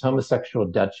Netherlands. Homosexual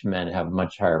Dutch men have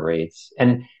much higher rates,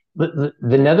 and the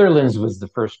Netherlands was the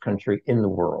first country in the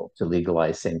world to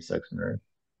legalize same-sex marriage,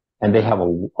 and they Right. have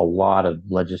a lot of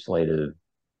legislative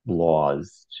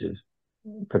laws to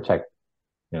protect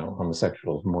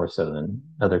homosexuals more so than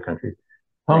other countries.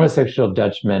 Right. Homosexual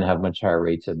Dutch men have much higher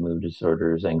rates of mood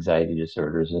disorders, anxiety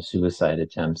disorders, and suicide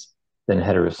attempts than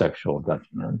heterosexual Dutch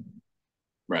men.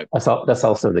 Right. That's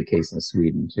also the case in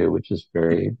Sweden too, which is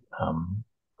very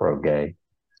pro-gay.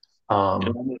 Um,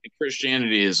 And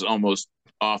Christianity is almost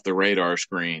off the radar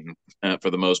screen for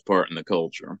the most part in the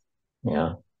culture.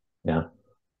 yeah, yeah.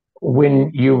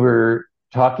 When you were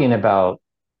talking about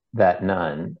that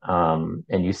nun,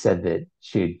 and you said that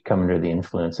she'd come under the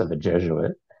influence of a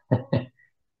Jesuit,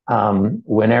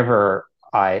 whenever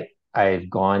I've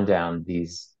gone down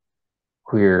these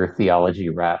queer theology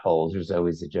rat holes, there's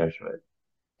always a Jesuit.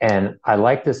 And I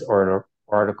like this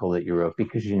article that you wrote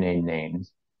because you named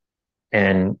names.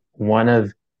 And one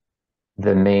of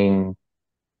the main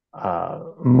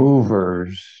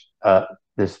movers, I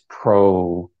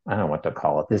don't know what to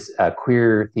call it, this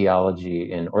queer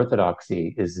theology in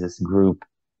Orthodoxy is this group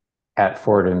at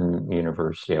Fordham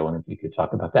University. I wonder if you could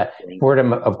talk about that.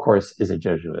 Fordham, of course, is a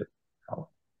Jesuit.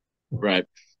 Right.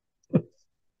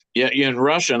 Yeah. In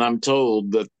Russian, I'm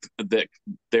told that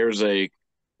there's a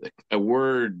a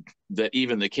word that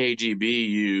even the KGB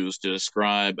used to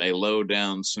describe a low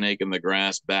down snake in the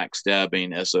grass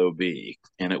backstabbing SOB,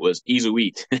 and it was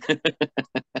Izuit.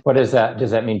 What is that?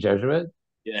 Does that mean Jesuit?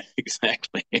 Yeah,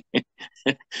 exactly.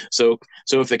 so,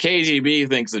 so if the KGB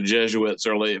thinks the Jesuits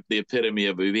are like the epitome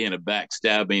of being a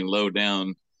backstabbing, low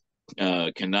down,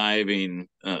 conniving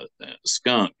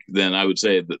skunk, then I would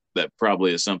say that that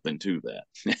probably is something to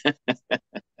that.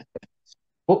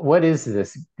 What is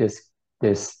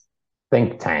this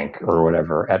think tank or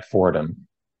whatever at Fordham?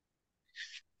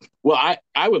 Well,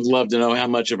 I would love to know how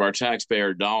much of our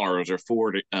taxpayer dollars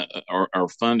are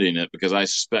funding it, because I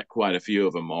suspect quite a few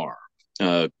of them are.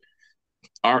 Uh,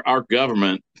 our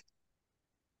government,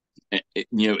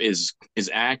 is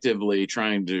actively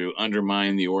trying to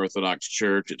undermine the Orthodox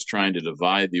Church. It's trying to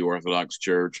divide the Orthodox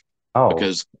Church Oh,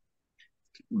 because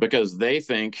they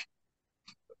think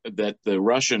that the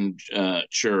Russian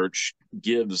church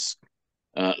gives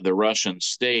the Russian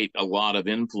state a lot of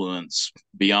influence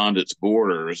beyond its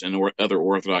borders in other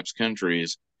Orthodox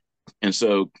countries. And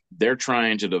so they're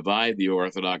trying to divide the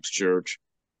Orthodox Church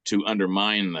to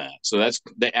undermine that. So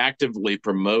they actively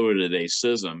promoted a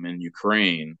schism in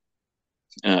Ukraine,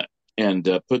 uh, and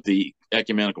put the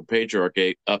ecumenical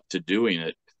patriarchate up to doing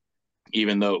it,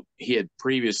 even though he had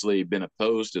previously been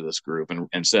opposed to this group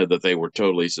and said that they were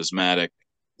totally schismatic.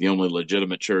 The only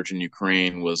legitimate church in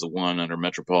Ukraine was the one under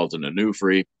Metropolitan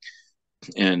Onufry.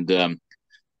 And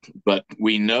but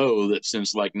we know that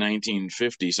since like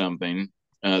 1950 something,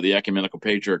 the ecumenical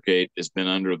patriarchate has been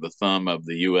under the thumb of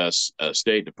the U.S.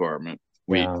 State Department.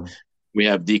 We yeah. we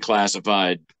have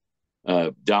declassified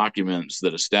documents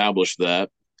that establish that.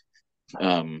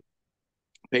 Um,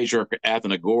 Patriarch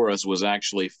Athenagoras was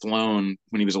actually flown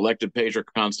when he was elected Patriarch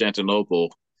of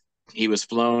Constantinople. He was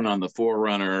flown on the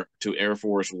forerunner to Air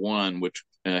Force One, which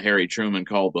Harry Truman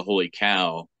called the Holy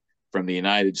Cow, from the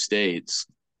United States,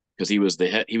 because he was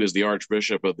the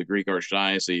Archbishop of the Greek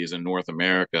Archdiocese in North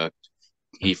America.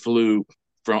 He flew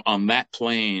from on that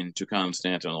plane to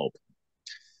Constantinople,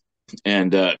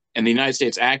 and the United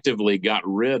States actively got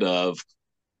rid of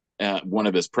one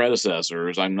of his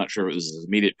predecessors. I'm not sure if it was his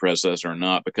immediate predecessor or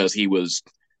not, because he was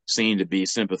seen to be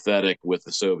sympathetic with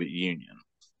the Soviet Union.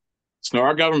 So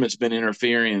our government's been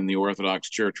interfering in the Orthodox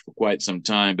Church for quite some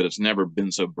time, but it's never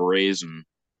been so brazen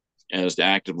as to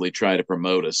actively try to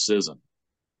promote a schism.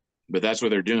 But that's what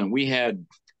they're doing. We had,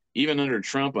 even under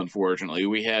Trump, unfortunately,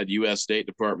 we had U.S. State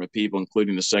Department people,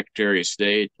 including the Secretary of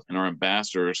State and our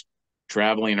ambassadors,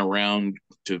 traveling around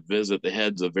to visit the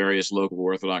heads of various local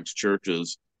Orthodox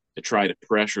churches to try to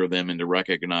pressure them into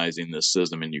recognizing this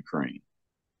schism in Ukraine.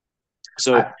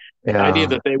 So I, the idea yeah.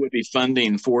 that they would be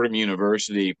funding Fordham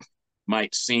University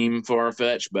might seem far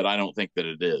fetched, but I don't think that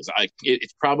it is.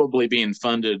 It's probably being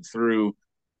funded through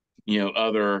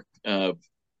other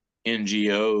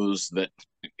NGOs that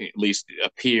at least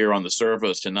appear on the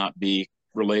surface to not be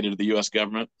related to the U.S.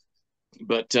 government.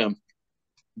 But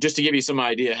just to give you some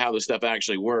idea how this stuff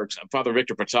actually works, Father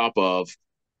Victor Potapov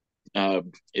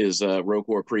is a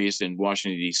ROCOR priest in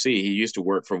Washington, D.C. He used to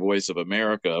work for Voice of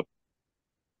America.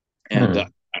 And Hmm.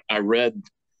 I read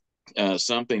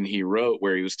something he wrote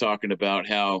where he was talking about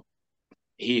how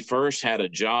he first had a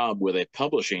job with a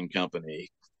publishing company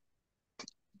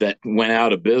that went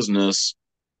out of business,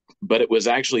 but it was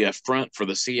actually a front for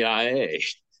the CIA.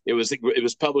 It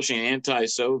was publishing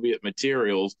anti-Soviet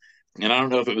materials, and I don't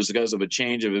know if it was because of a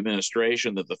change of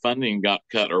administration that the funding got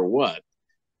cut or what.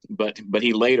 But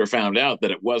he later found out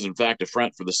that it was in fact a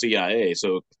front for the CIA.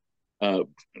 Uh,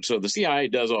 so the CIA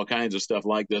does all kinds of stuff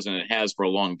like this, and it has for a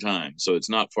long time. So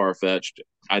it's not far fetched.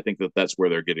 I think that that's where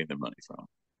they're getting their money from.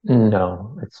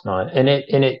 No, it's not. I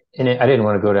didn't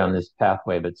want to go down this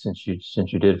pathway, but since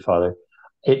you did, Father,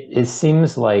 it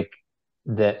seems like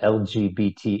the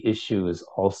LGBT issue is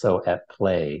also at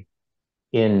play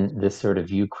in this sort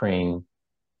of Ukraine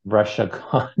Russia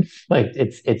conflict.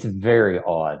 It's very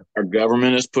odd. Our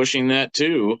government is pushing that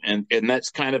too, and that's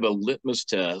kind of a litmus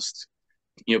test.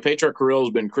 Patriarch Kirill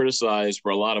has been criticized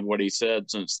for a lot of what he said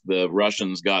since the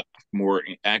Russians got more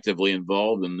actively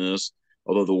involved in this,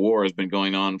 although the war has been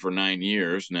going on for 9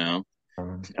 years now.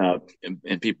 Um,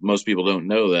 Most people don't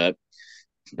know that.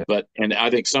 yeah. And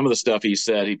I think some of the stuff he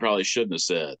said, he probably shouldn't have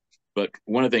said. But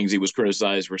one of the things he was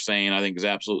criticized for saying, I think is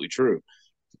absolutely true,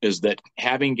 is that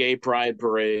having gay pride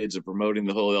parades and promoting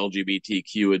the whole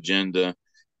LGBTQ agenda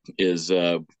is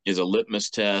a litmus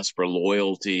test for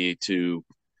loyalty to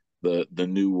the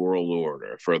new world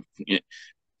order. Yeah,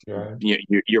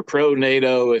 You're pro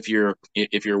NATO if you're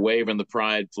waving the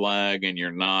pride flag, and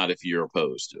you're not if you're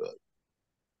opposed to it.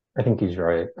 I think he's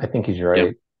right. I think he's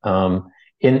Yep. right.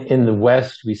 In the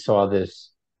West, we saw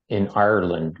this in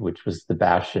Ireland, which was the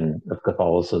bastion of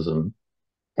Catholicism.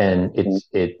 And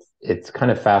it's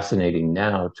kind of fascinating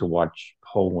now to watch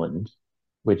Poland,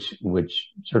 which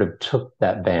sort of took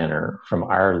that banner from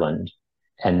Ireland,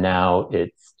 and now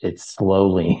it's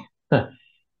slowly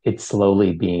it's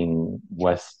slowly being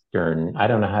Western. I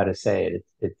don't know how to say it.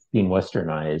 It's being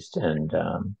Westernized, and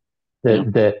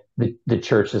Yeah. the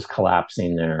church is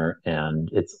collapsing there, and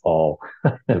it's all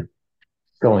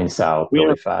going south You really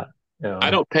know, fast. Yeah, I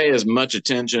of don't pay as much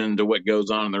attention to what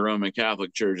goes on in the Roman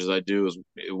Catholic Church as I do as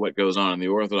what goes on in the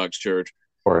Orthodox Church.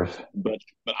 course. But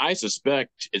I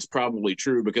suspect it's probably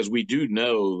true because we do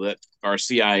know that our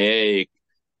CIA,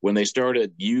 when they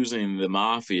started using the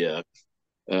mafia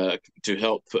to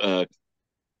help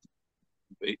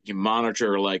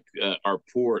monitor our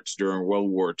ports during World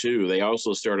War II, they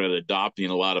also started adopting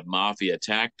a lot of mafia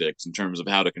tactics in terms of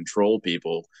how to control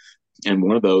people, and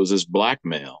one of those is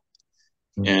blackmail.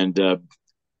 Mm. And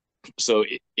so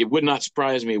it would not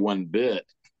surprise me one bit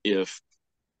if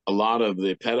a lot of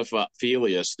the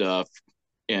pedophilia stuff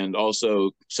and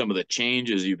also some of the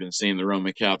changes you've been seeing in the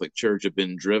Roman Catholic Church have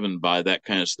been driven by that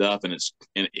kind of stuff.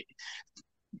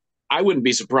 I wouldn't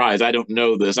be surprised. I don't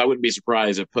know this. I wouldn't be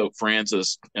surprised if Pope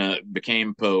Francis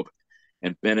became Pope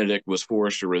and Benedict was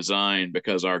forced to resign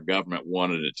because our government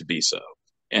wanted it to be so.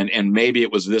 And maybe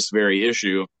it was this very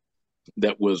issue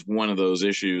that was one of those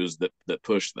issues that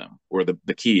pushed them, or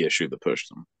the key issue that pushed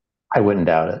them. I wouldn't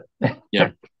doubt Yeah.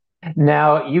 it.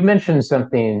 Now, you mentioned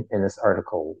something in this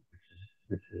article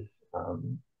which is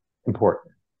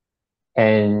important,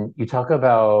 and you talk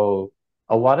about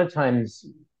a lot of times,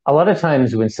 a lot of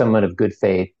times when someone of good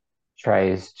faith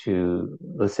tries to,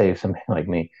 let's say, something like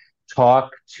me,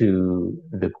 talk to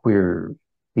the queer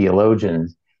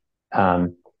theologians,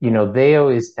 they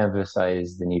always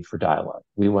emphasize the need for dialogue.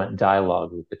 We want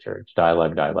dialogue with the church,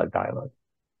 dialogue, dialogue, dialogue.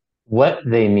 What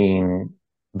they mean,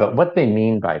 but what they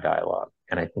mean by dialogue,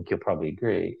 and I think you'll probably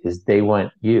agree, is they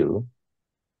want you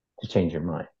to change your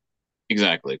mind,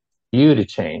 Exactly. you to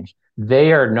change.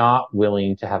 They are not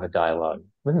willing to have a dialogue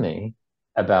with me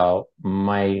about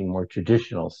my more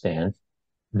traditional stance.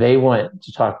 They want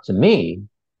to talk to me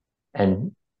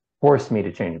and force me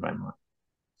to change my mind.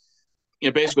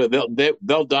 Basically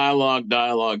they'll dialogue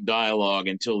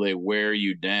until they wear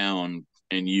you down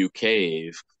and you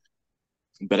cave.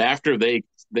 But after they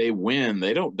win,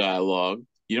 they don't dialogue.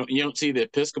 You don't see the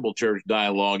Episcopal Church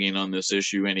dialoguing on this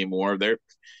issue anymore. They're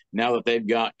now that they've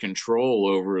got control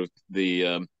over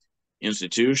the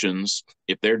institutions.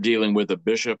 If they're dealing with a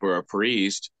bishop or a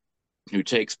priest who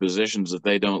takes positions that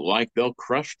they don't like, they'll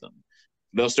crush them.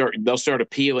 They'll start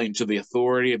appealing to the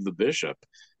authority of the bishop,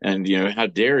 and how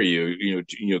dare you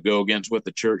go against what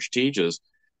the church teaches.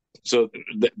 So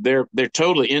they're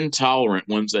totally intolerant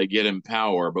once they get in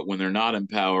power, but when they're not in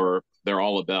power, they're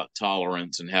all about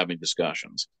tolerance and having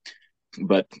discussions.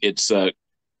 But it's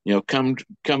come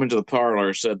into the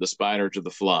parlor, said the spider to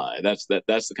the fly. That's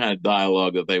the kind of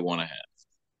dialogue that they want to have.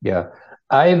 Yeah.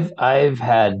 I've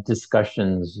had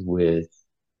discussions with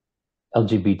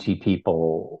LGBT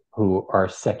people who are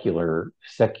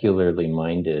secularly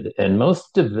minded, and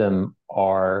most of them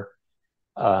are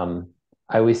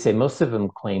I always say most of them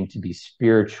claim to be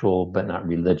spiritual but not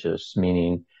religious,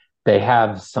 meaning they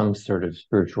have some sort of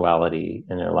spirituality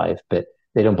in their life, but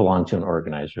they don't belong to an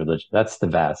organized religion. That's the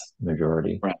vast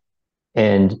majority. Right.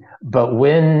 But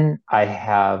when I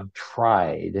have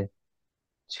tried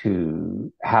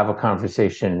to have a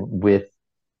conversation with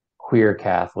queer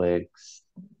Catholics,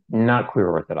 not queer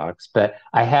Orthodox, but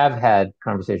I have had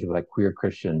conversations with like queer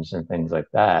Christians and things like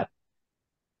that.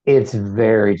 It's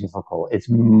very difficult. It's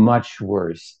much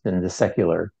worse than the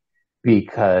secular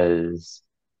because,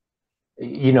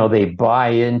 they buy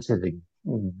into the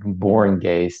born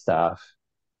gay stuff,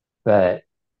 but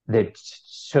they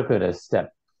took it a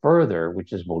step further,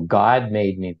 which is, well, God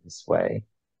made me this way.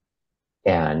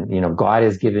 And, God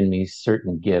has given me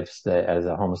certain gifts that as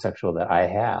a homosexual that I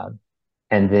have.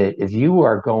 And that if you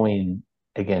are going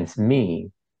against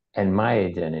me and my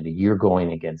identity, you're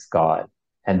going against God.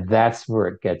 And that's where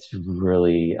it gets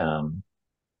really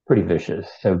pretty vicious.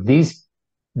 So these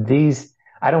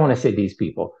I don't want to say these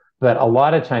people, but a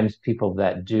lot of times people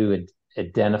that do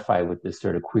identify with this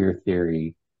sort of queer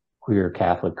theory, queer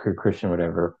Catholic, queer Christian,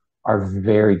 whatever, are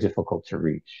very difficult to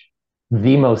reach.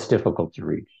 The most difficult to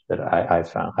reach that I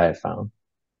have found.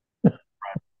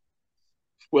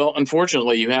 Well,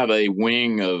 unfortunately, you have a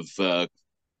wing of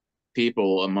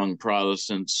people among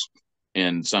Protestants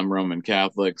and some Roman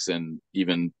Catholics, and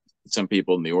even some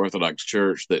people in the Orthodox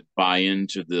Church that buy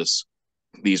into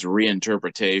these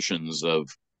reinterpretations of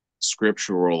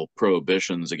scriptural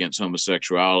prohibitions against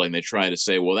homosexuality, and they try to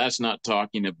say, well, that's not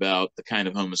talking about the kind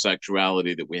of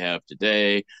homosexuality that we have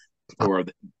today, or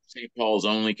St. Paul's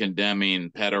only condemning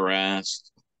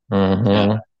pederasts, uh,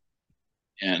 Mm-hmm.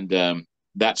 and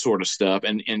that sort of stuff.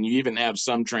 And you even have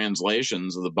some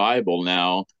translations of the Bible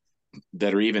now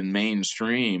that are even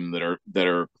mainstream that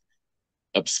are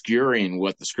obscuring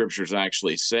what the scriptures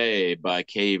actually say by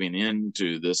caving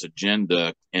into this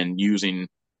agenda and using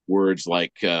words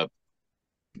like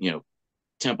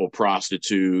temple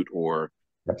prostitute or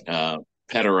uh,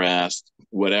 pederast,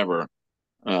 whatever.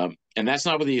 And that's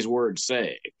not what these words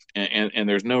say. And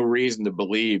there's no reason to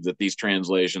believe that these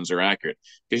translations are accurate.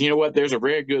 Because you know what? There's a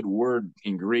very good word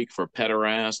in Greek for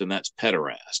pederast, and that's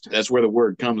pederast. That's where the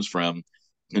word comes from.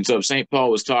 And so if St.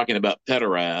 Paul was talking about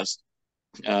pederast,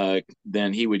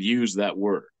 then he would use that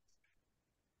word.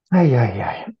 Yeah,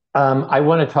 yeah. I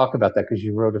want to talk about that because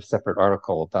you wrote a separate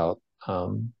article about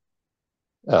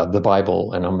the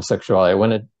Bible and homosexuality. I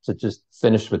wanted to just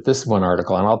finish with this one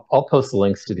article, and I'll post the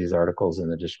links to these articles in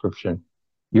the description.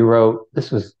 You wrote,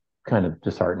 this was kind of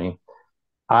disheartening.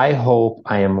 I hope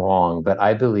I am wrong, but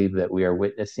I believe that we are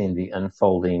witnessing the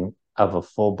unfolding of a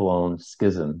full-blown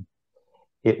schism.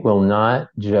 It will not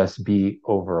just be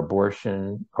over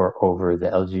abortion or over the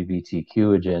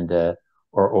LGBTQ agenda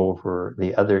or over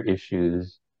the other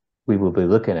issues we will be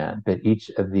looking at, but each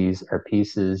of these are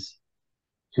pieces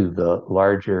to the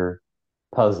larger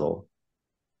puzzle.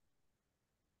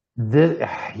 This,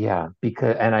 yeah,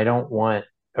 because, and I don't want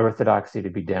Orthodoxy to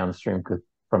be downstream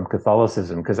from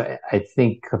Catholicism because I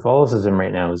think Catholicism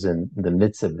right now is in the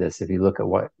midst of this. If you look at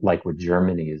what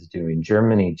Germany is doing,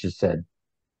 Germany just said,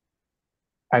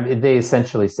 I mean, they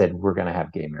essentially said we're going to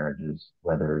have gay marriages,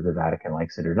 whether the Vatican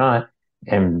likes it or not,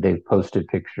 and they've posted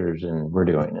pictures and we're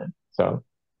doing it. So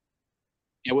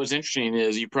And what's interesting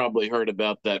is you probably heard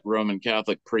about that Roman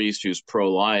Catholic priest who's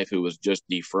pro-life who was just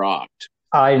defrocked.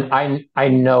 I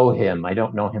know him. I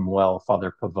don't know him well,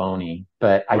 Father Pavoni,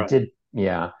 but I Right. did.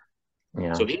 Yeah,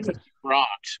 yeah. So he was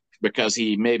defrocked because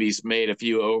he maybe made a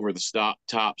few over the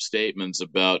top statements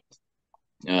about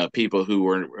people who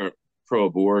were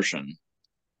pro-abortion,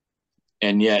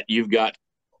 and yet you've got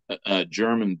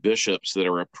German bishops that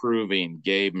are approving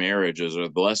gay marriages or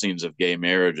blessings of gay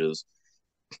marriages.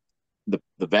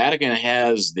 The Vatican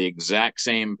has the exact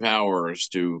same powers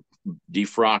to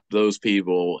defrock those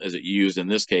people as it used in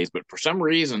this case, but for some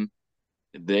reason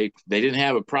they didn't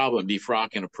have a problem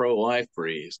defrocking a pro-life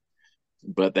priest,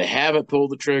 but they haven't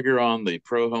pulled the trigger on the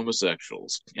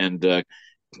pro-homosexuals, and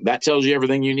that tells you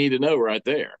everything you need to know right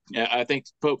there. I think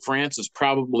Pope Francis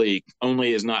probably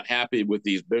only is not happy with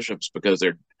these bishops because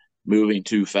they're moving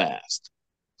too fast.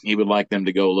 He would like them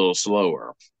to go a little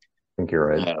slower. I think you're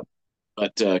right.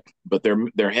 But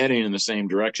they're heading in the same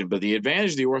direction. But the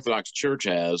advantage the Orthodox Church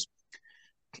has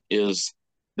is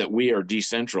that we are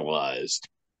decentralized,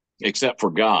 except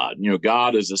for God. You know,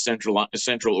 God is a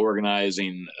central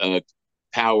organizing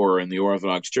power in the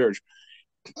Orthodox Church.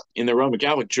 In the Roman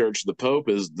Catholic Church, the Pope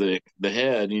is the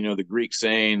head. You know, the Greek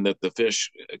saying that the fish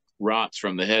rots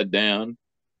from the head down.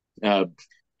 Uh,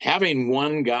 Having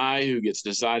one guy who gets to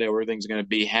decide how everything's going to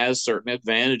be has certain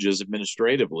advantages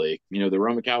administratively. You know, the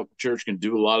Roman Catholic Church can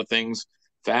do a lot of things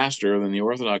faster than the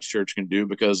Orthodox Church can do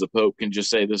because the Pope can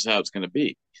just say this is how it's going to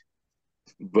be.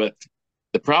 But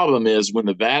the problem is when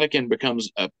the Vatican becomes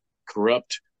a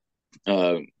corrupt,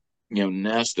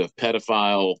 nest of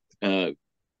pedophile,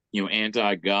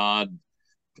 anti-God,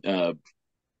 uh,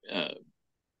 uh,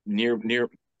 near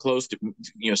close to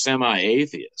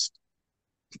semi-atheist,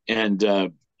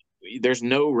 and there's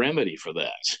no remedy for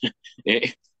that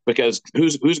because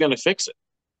who's going to fix it?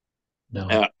 No.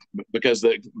 Uh, because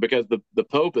the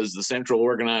Pope is the central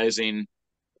organizing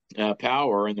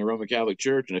power in the Roman Catholic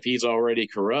Church, and if he's already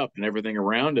corrupt and everything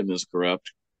around him is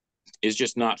corrupt, it's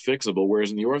just not fixable. Whereas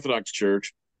in the Orthodox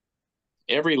Church,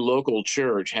 every local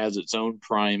church has its own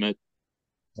primate,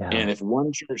 Yeah. and if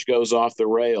one church goes off the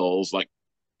rails, like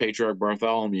Patriarch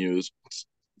Bartholomew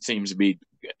seems to be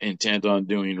intent on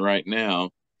doing right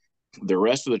now, the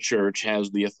rest of the church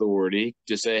has the authority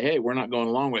to say, hey, we're not going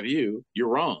along with you. You're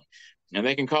wrong. And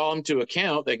they can call them to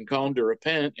account. They can call them to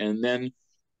repent. And then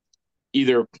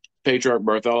either Patriarch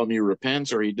Bartholomew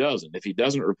repents or he doesn't. If he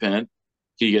doesn't repent,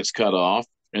 he gets cut off.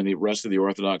 And the rest of the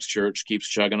Orthodox Church keeps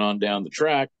chugging on down the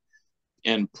track.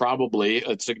 And probably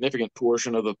a significant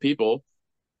portion of the people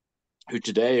who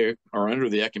today are under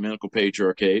the ecumenical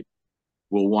patriarchate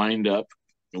will wind up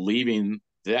leaving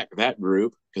that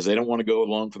group because they don't want to go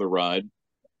along for the ride,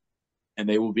 and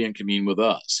they will be in commune with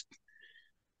us.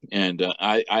 And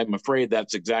I'm afraid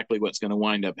that's exactly what's going to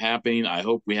wind up happening. I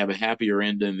hope we have a happier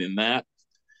ending than that.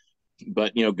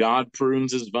 But God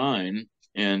prunes his vine,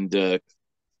 and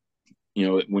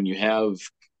when you have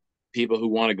people who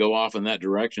want to go off in that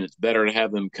direction, it's better to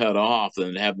have them cut off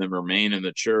than to have them remain in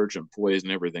the church and poison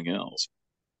everything else.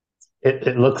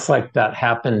 It looks like that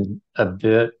happened a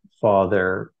bit,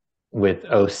 Father, with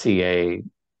OCA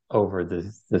over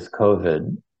this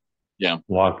COVID Yeah.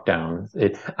 lockdowns.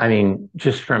 I mean,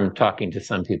 just from talking to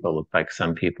some people, it looked like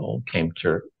some people came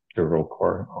to roll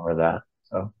core over that.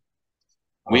 So,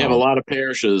 We have a um, lot of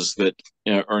parishes that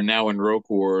are now in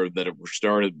ROCOR that were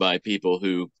started by people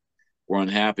who were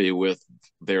unhappy with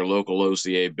their local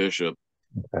OCA bishop.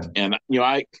 okay. And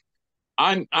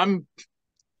I'm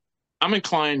I'm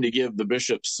inclined to give the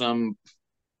bishop some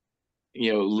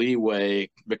leeway,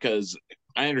 because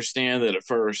I understand that at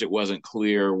first it wasn't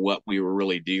clear what we were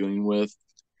really dealing with,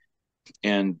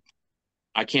 and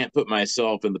I can't put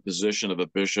myself in the position of a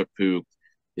bishop who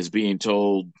is being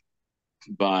told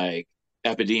by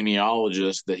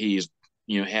epidemiologists that he's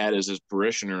had as his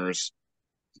parishioners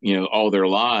all their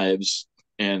lives,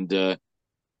 and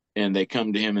they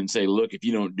come to him and say, look, if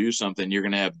you don't do something, you're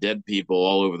going to have dead people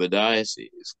all over the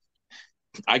diocese.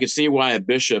 I could see why a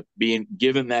bishop being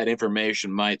given that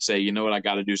information might say, you know what, I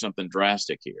got to do something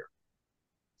drastic here.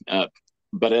 uh,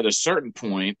 but at a certain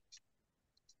point,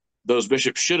 those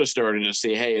bishops should have started to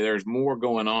see, hey, there's more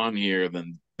going on here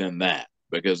than that,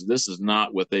 because this is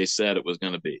not what they said it was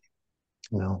going to be.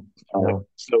 No, no.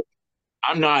 So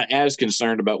I'm not as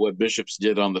concerned about what bishops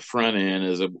did on the front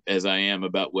end as I am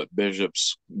about what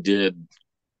bishops did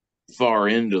far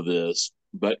into this.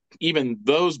 But even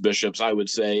those bishops, I would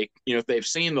say, if they've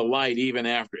seen the light even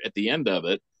after at the end of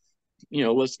it,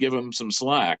 let's give them some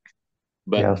slack.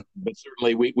 But Yeah. but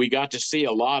certainly we got to see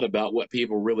a lot about what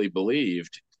people really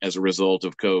believed as a result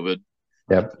of COVID.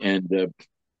 Yep. And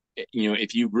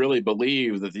if you really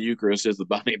believe that the Eucharist is the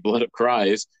body and blood of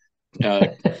Christ, uh,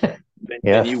 then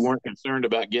you Yes, weren't concerned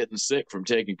about getting sick from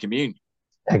taking communion.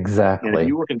 And if exactly.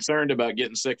 you were concerned about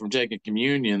getting sick from taking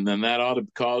communion, then that ought to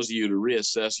cause you to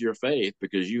reassess your faith,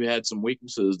 because you had some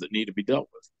weaknesses that need to be dealt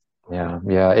with. Yeah,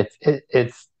 yeah.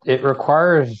 It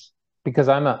requires, because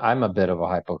I'm a bit of a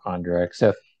hypochondriac,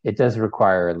 so it does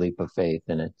require a leap of faith,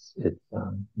 and it's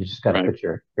you just got to Right. put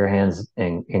your hands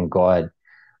in God.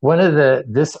 One of the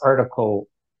this article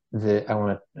that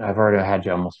I've already had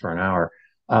you almost for an hour,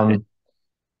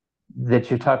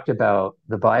 that you talked about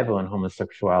the Bible and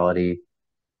homosexuality.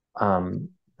 Um,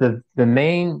 the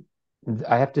main,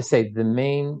 I have to say, the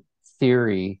main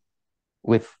theory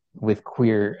with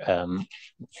queer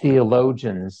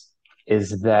theologians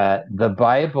is that the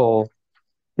Bible,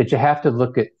 that you have to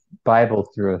look at Bible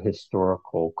through a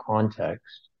historical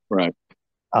context, Right.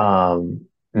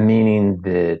 meaning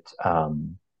that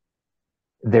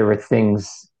there were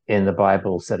things in the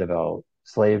Bible said about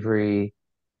slavery,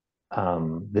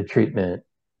 the treatment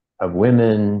of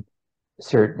women,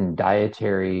 certain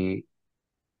dietary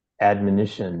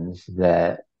admonitions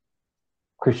that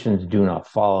Christians do not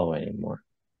follow anymore.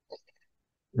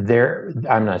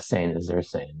 I'm not saying as they're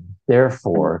saying.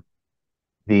 Therefore,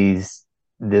 these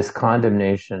this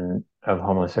condemnation of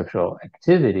homosexual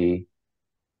activity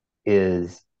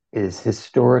is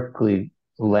historically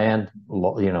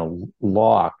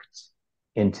locked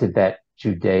into that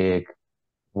Judaic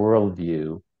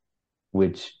worldview,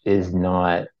 which is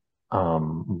not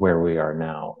where we are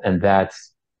now, and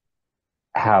that's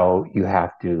how you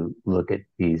have to look at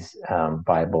these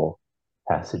Bible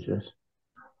passages.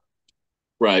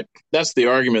 Right. That's the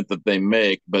argument that they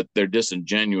make, but they're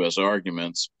disingenuous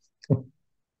arguments.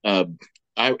 Uh,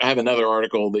 I have another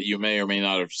article that you may or may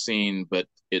not have seen, but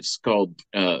it's called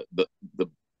the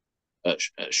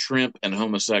shrimp and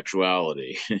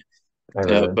homosexuality. I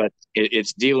read it. But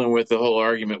it's dealing with the whole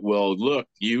argument. Well, look,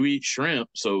 you eat shrimp,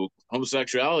 so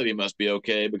homosexuality must be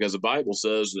okay because the Bible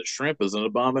says that shrimp is an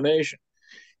abomination.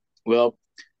 Well,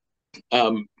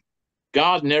 um,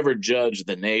 God never judged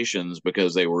the nations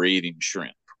because they were eating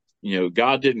shrimp.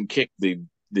 God didn't kick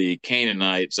the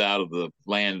Canaanites out of the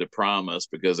land of promise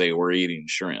because they were eating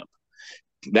shrimp.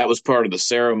 That was part of the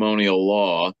ceremonial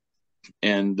law,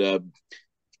 and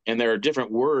there are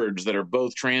different words that are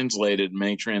both translated in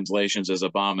many translations as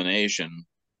abomination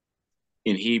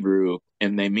in Hebrew,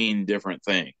 and they mean different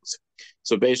things.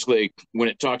 So basically, when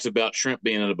it talks about shrimp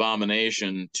being an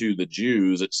abomination to the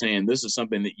Jews, it's saying this is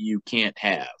something that you can't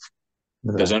have,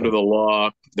 because under Exactly. the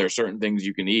law, there are certain things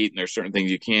you can eat and there are certain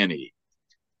things you can't eat.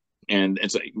 And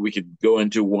so we could go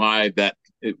into why that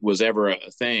it was ever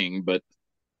a thing, but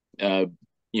uh,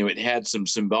 it had some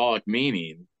symbolic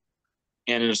meaning,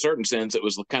 and in a certain sense, it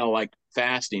was kind of like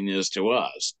fasting is to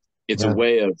us. It's a Yeah.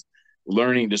 way of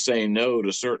learning to say no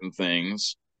to certain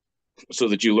things, so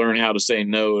that you learn how to say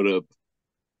no to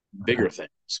bigger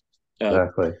things. Uh,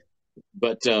 Exactly.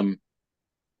 but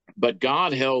but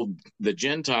God held the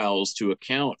Gentiles to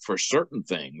account for certain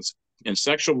things, and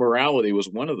sexual morality was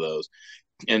one of those.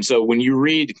 And so when you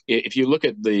read, if you look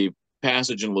at the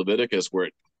passage in Leviticus where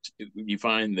you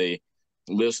find the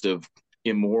list of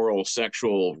immoral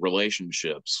sexual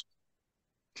relationships,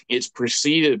 it's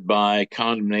preceded by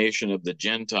condemnation of the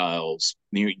Gentiles.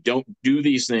 You don't do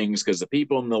these things because the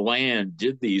people in the land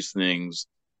did these things,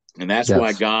 and that's why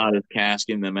Yes. God is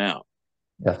casting them out.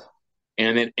 Yes.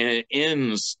 And it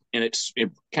ends, and it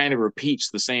kind of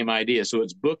repeats the same idea. So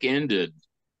it's bookended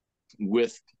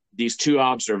with these two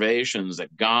observations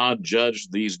that God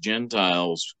judged these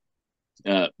Gentiles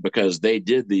because they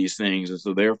did these things, and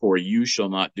so therefore you shall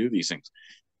not do these things.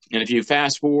 And if you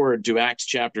fast forward to Acts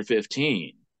chapter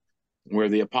 15, where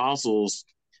the apostles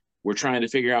were trying to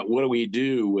figure out what do we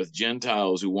do with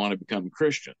Gentiles who want to become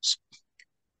Christians.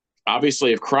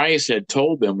 Obviously, if Christ had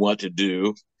told them what to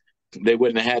do, they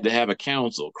wouldn't have had to have a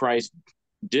council. Christ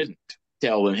didn't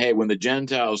tell them, hey, when the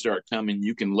Gentiles start coming,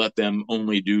 you can let them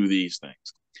only do these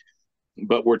things.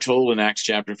 But we're told in Acts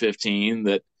chapter 15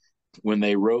 that when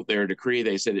they wrote their decree,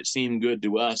 they said it seemed good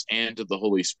to us and to the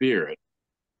Holy Spirit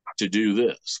to do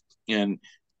this. And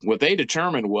what they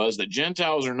determined was that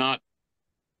Gentiles are not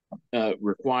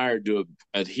required to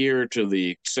adhere to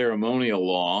the ceremonial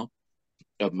law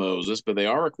of Moses, but they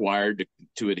are required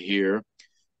to adhere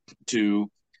to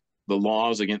the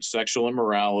laws against sexual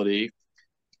immorality.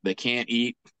 They can't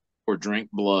eat or drink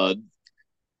blood,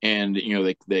 and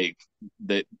they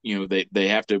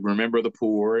have to remember the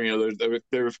poor.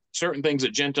 There are certain things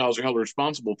that Gentiles are held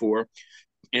responsible for.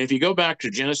 And if you go back to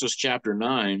Genesis chapter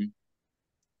 9,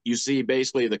 you see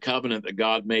basically the covenant that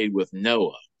God made with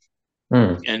Noah.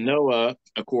 Mm. And Noah,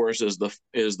 of course, is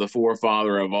the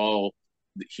forefather of all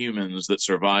the humans that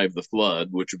survived the flood,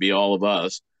 which would be all of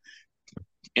us.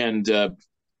 And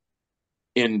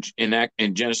in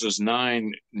Genesis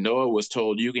 9, Noah was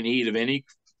told you can eat of any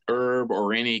herb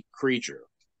or any creature.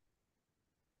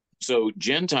 So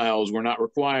Gentiles were not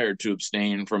required to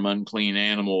abstain from unclean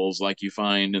animals like you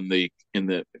find in the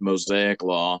Mosaic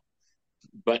law,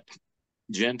 but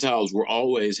Gentiles were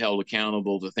always held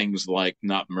accountable to things like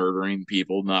not murdering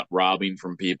people, not robbing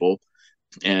from people,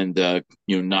 and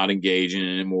not engaging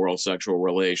in immoral sexual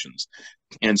relations.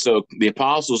 And so the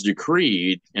apostles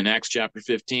decreed in Acts chapter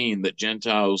 15 that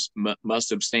Gentiles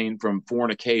must abstain from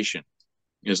fornication,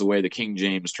 is the way the King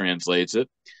James translates it.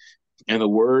 And the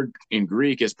word in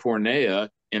Greek is porneia,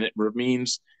 and it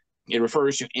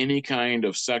refers to any kind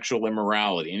of sexual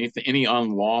immorality, any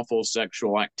unlawful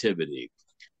sexual activity.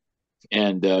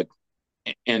 And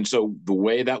so the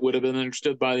way that would have been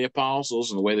understood by the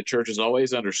apostles, and the way the church has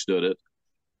always understood it,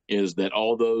 is that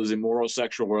all those immoral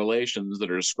sexual relations that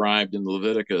are described in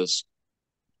Leviticus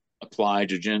apply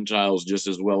to Gentiles just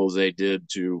as well as they did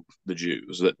to the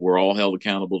Jews, that we're all held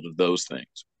accountable to those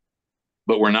things.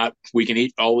 But we can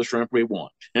eat all the shrimp we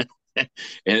want. and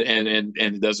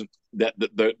it doesn't, that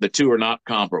the two are not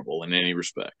comparable in any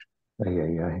respect.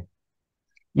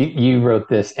 You wrote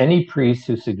this. Any priest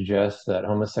who suggests that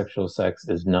homosexual sex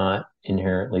is not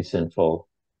inherently sinful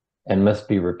and must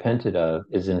be repented of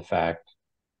is in fact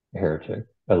a heretic.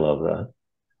 I love that.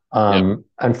 Yep.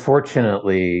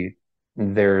 Unfortunately,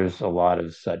 there's a lot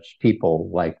of such people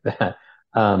like that.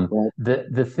 Well,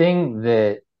 The thing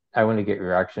that I want to get your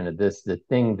reaction to this, the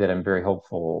thing that I'm very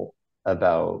hopeful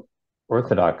about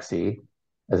Orthodoxy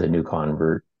as a new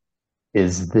convert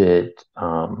is that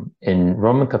in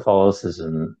Roman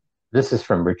Catholicism, this is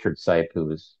from Richard Sipe, who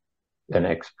was an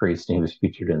ex-priest and he was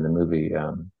featured in the movie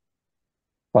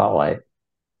Spotlight.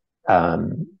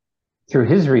 Um, Through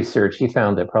his research, he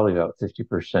found that probably about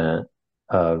 50%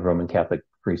 of Roman Catholic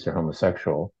priests are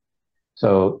homosexual.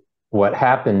 So what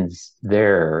happens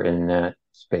there in that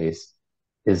space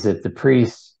is that the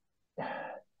priests,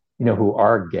 who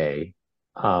are gay,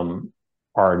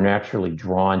 are naturally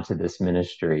drawn to this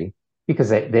ministry because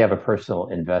they have a personal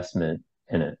investment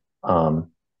in it.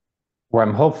 Where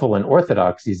I'm hopeful in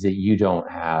Orthodoxy is that you don't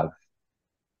have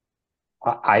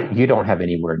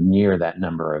anywhere near that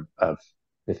number of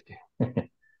 50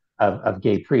 of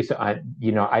gay priests. So I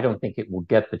don't think it will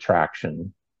get the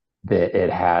traction that it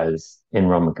has in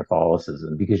Roman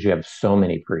Catholicism because you have so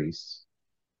many priests,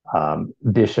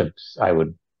 bishops,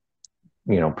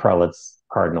 prelates,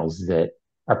 cardinals that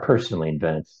are personally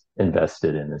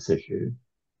invested in this issue.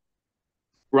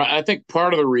 right. I think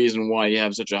part of the reason why you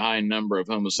have such a high number of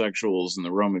homosexuals in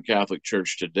the Roman Catholic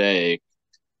Church today,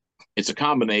 it's a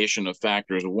combination of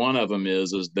factors. One of them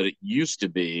is that it used to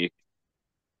be,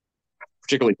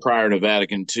 particularly prior to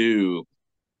Vatican II,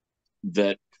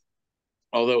 that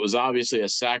although it was obviously a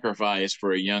sacrifice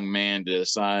for a young man to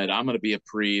decide, I'm going to be a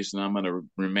priest and I'm going to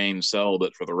remain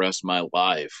celibate for the rest of my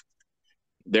life,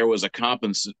 there was a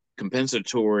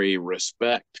compensatory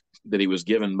respect that he was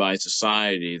given by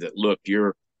society that, look,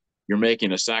 you're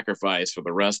making a sacrifice for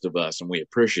the rest of us and we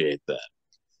appreciate that.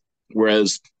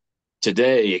 Whereas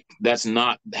today, that's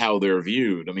not how they're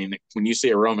viewed. I mean, when you see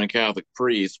a Roman Catholic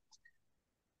priest,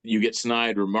 you get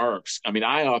snide remarks. I mean,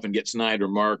 I often get snide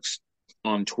remarks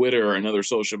on Twitter and other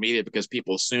social media because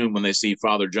people assume when they see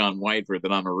Father John Whiteford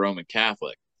that I'm a Roman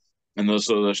Catholic. And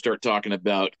so they'll start talking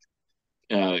about,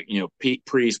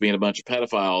 priests being a bunch of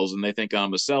pedophiles and they think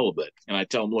I'm a celibate. And I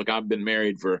tell them, look, I've been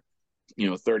married for,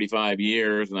 35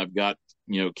 years and I've got,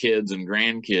 kids and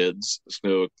grandkids.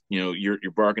 So, you're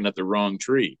barking at the wrong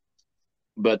tree.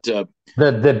 But The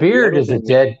the beard other is a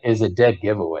thing, dead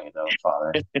giveaway, though,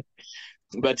 Father.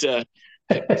 but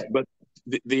but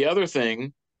the other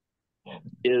thing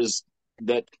is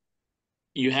that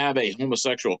you have a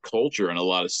homosexual culture in a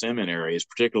lot of seminaries,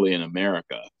 particularly in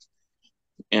America.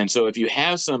 And so if you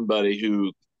have somebody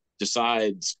who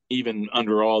decides, even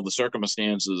under all the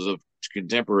circumstances of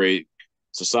contemporary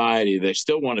society, they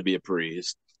still want to be a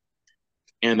priest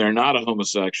and they're not a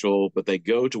homosexual, but they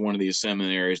go to one of these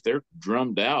seminaries, they're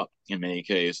drummed out in many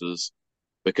cases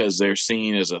because they're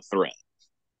seen as a threat.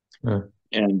 Hmm.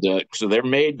 And so they're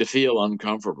made to feel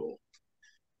uncomfortable.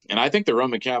 And I think the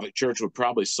Roman Catholic Church would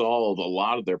probably solve a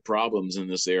lot of their problems in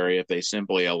this area if they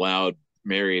simply allowed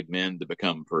married men to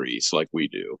become priests like we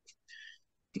do.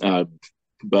 Uh,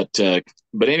 but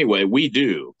anyway, we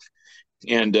do.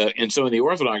 And so in the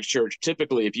Orthodox Church,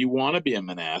 typically, if you want to be a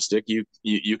monastic,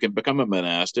 you can become a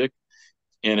monastic.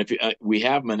 And if we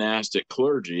have monastic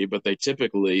clergy, but they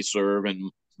typically serve in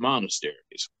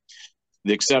monasteries.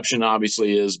 The exception,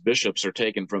 obviously, is bishops are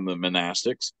taken from the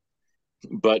monastics,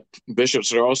 but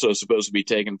bishops are also supposed to be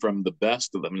taken from the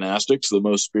best of the monastics, the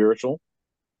most spiritual.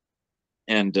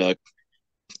 And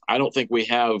I don't think we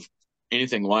have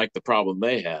anything like the problem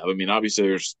they have. I mean,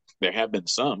 obviously, there have been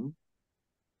some,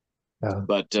 Yeah.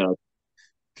 but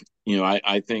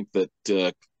I think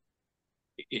that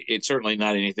it's certainly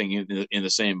not anything in the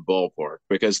same ballpark,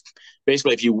 because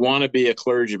basically, if you want to be a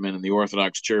clergyman in the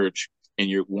Orthodox Church and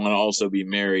you want to also be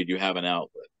married, you have an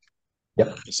outlet.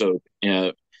 Yep. So,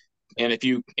 and if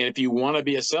you want to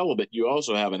be a celibate, you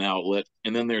also have an outlet,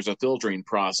 and then there's a filtering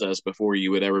process before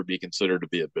you would ever be considered to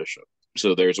be a bishop.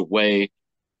 So there's a way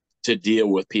to deal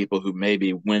with people who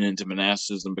maybe went into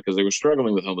monasticism because they were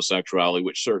struggling with homosexuality,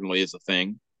 which certainly is a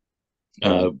thing.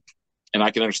 Yeah. And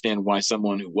I can understand why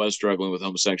someone who was struggling with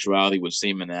homosexuality would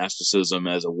see monasticism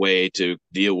as a way to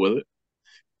deal with it,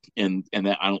 and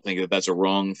that I don't think that that's a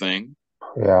wrong thing.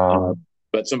 Yeah.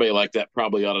 But somebody like that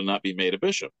probably ought to not be made a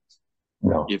bishop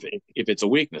No. if it's a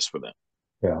weakness for them.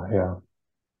 Yeah. Yeah.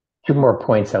 Two more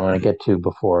points I want to get to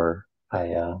before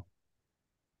I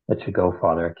let you go,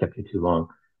 Father. I kept you too long.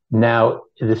 Now,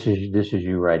 this is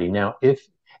you writing. Now, if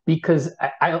because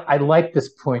I like this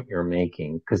point you're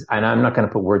making, because and I'm not going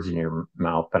to put words in your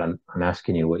mouth, but I'm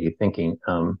asking you what you're thinking.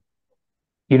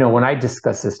 When I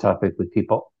discuss this topic with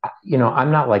people,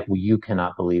 I'm not like, well, you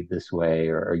cannot believe this way,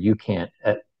 or you can't,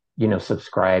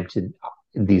 subscribe to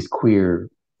these queer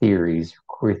theories,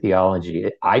 queer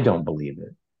theology. I don't believe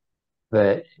it.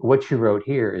 But what you wrote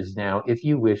here is, now, if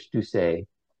you wish to say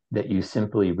that you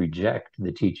simply reject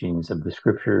the teachings of the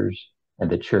scriptures and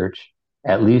the church,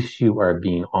 at least you are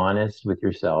being honest with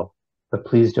yourself. But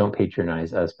please don't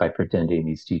patronize us by pretending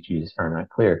these teachings are not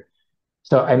clear.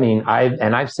 So, I mean,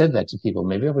 I've said that to people.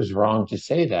 Maybe I was wrong to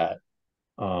say that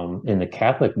in the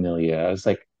Catholic milieu. I was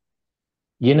like,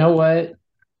 you know what?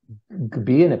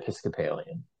 Be an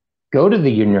Episcopalian. Go to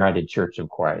the United Church of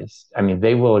Christ. I mean,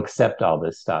 they will accept all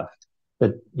this stuff.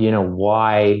 But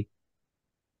why?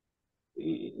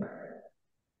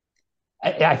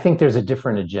 I think there's a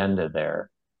different agenda there.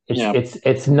 It's Yeah, it's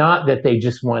it's not that they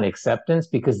just want acceptance,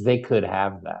 because they could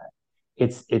have that.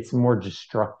 It's more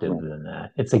destructive than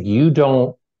that. It's like, you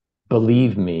don't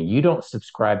believe me, you don't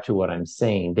subscribe to what I'm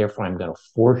saying, therefore I'm going to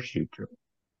force you to.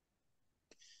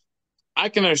 I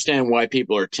can understand why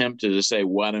people are tempted to say,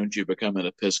 "Why don't you become an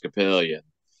Episcopalian?"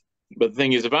 But the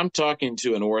thing is, if I'm talking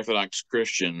to an Orthodox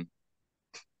Christian,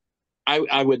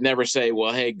 I would never say,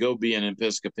 "Well, hey, go be an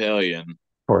Episcopalian,"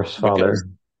 Force, because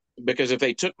Father. if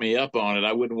they took me up on it,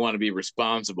 I wouldn't want to be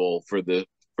responsible for the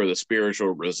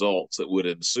spiritual results that would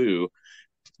ensue.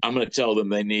 I'm going to tell them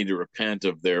they need to repent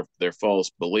of their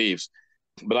false beliefs.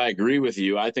 But I agree with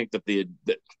you. I think that the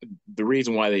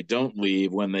reason why they don't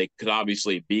leave when they could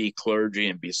obviously be clergy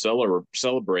and be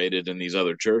celebrated in these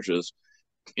other churches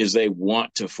is they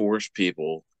want to force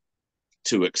people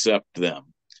to accept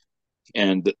them.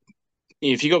 And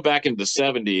if you go back into the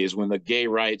 70s when the gay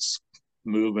rights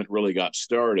movement really got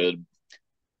started,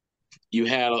 you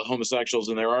had homosexuals,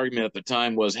 and their argument at the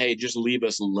time was, hey, just leave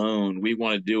us alone. We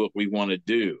want to do what we want to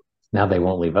do. Now they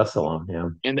won't leave us alone. Yeah.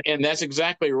 And that's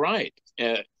exactly right.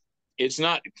 It's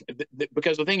not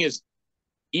because the thing is,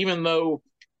 even though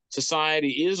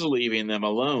society is leaving them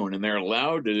alone and they're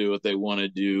allowed to do what they want to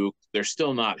do, they're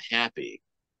still not happy.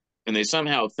 And they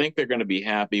somehow think they're going to be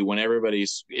happy when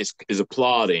everybody's is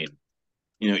applauding.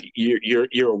 You know,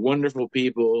 you're wonderful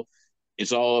people.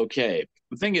 It's all okay.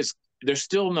 The thing is, they're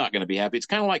still not going to be happy. It's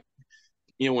kind of like,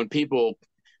 when people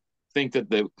think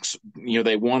that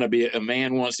they want to be, a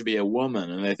man wants to be a woman,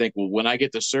 and they think, well, when I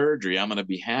get the surgery, I'm going to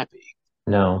be happy.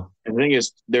 No. And the thing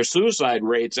is, their suicide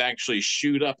rates actually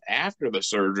shoot up after the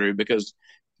surgery, because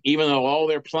even though all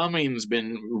their plumbing's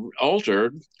been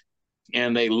altered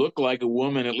and they look like a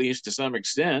woman, at least to some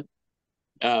extent,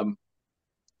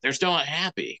 they're still not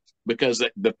happy, because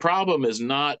the problem is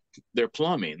not their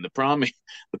plumbing. The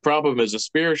problem is a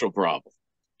spiritual problem,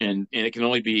 and it can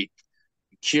only be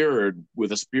cured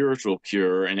with a spiritual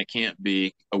cure, and it can't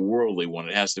be a worldly one.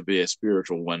 It has to be a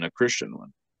spiritual one, a Christian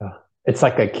one. It's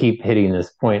like I keep hitting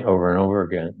this point over and over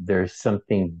again. There's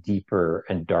something deeper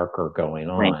and darker going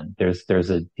Right. on. There's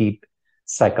a deep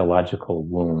psychological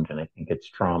wound, and I think it's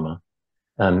trauma.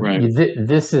 Right.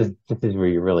 This is where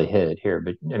you really hit it here,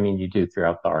 but I mean you do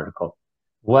throughout the article.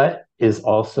 What is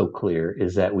also clear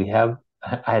is that we have.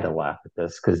 I had to laugh at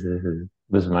this because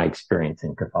was my experience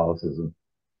in Catholicism.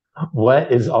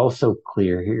 What is also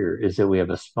clear here is that we have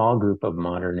a small group of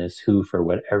modernists who, for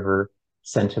whatever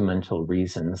sentimental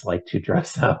reasons, like to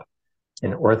dress up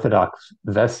in Orthodox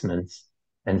vestments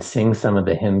and sing some of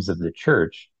the hymns of the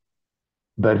church,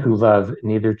 but who love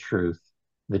neither truth,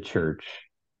 the church,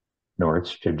 nor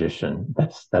its tradition.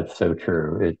 That's so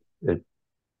true.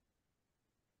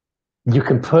 You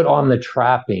can put on the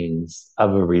trappings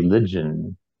of a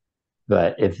religion,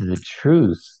 but if the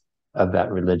truth of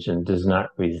that religion does not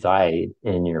reside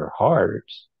in your heart,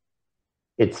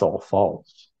 it's all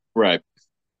false. Right.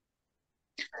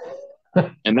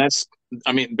 And that's,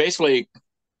 I mean, basically,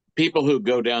 people who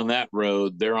go down that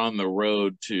road, they're on the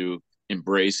road to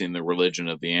embracing the religion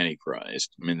of the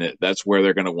Antichrist. I mean, that's where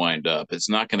they're going to wind up. It's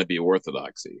not going to be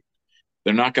Orthodoxy.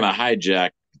 They're not going to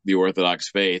hijack the Orthodox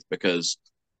faith, because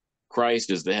Christ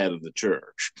is the head of the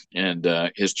church, and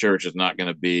his church is not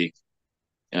going to be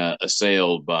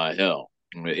assailed by hell.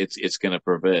 It's going to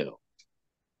prevail.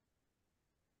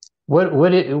 What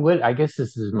I guess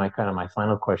this is my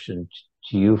final question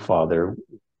to you, Father,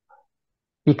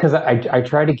 because I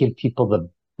try to give people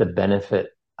the benefit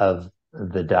of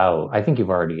the doubt. I think you've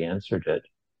already answered it,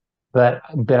 but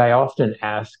I often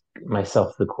ask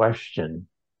myself the question,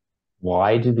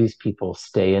 why do these people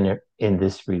stay in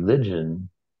this religion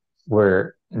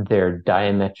where they're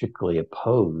diametrically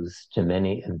opposed to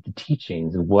many of the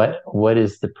teachings? What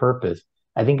is the purpose?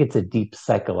 I think it's a deep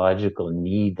psychological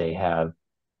need they have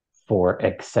for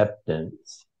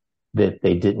acceptance that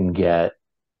they didn't get,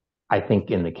 I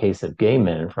think, in the case of gay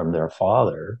men, from their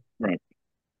father. Right.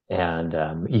 And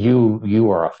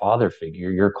you are a father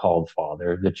figure. You're called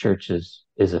father. The church is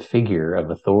a figure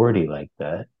of authority like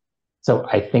that. So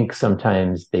I think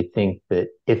sometimes they think that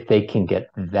if they can get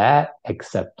that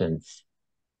acceptance,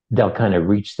 they'll kind of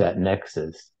reach that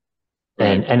nexus.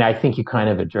 Right. And I think you kind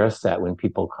of address that when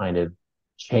people kind of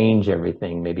change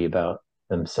everything maybe about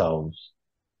themselves,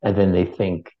 and then they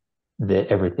think that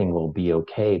everything will be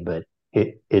okay, but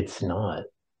it's not.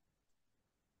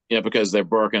 Yeah, because they're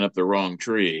barking up the wrong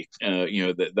tree.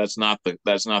 That's not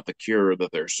the cure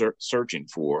that they're searching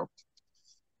for.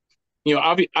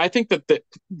 I think that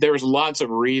there's lots of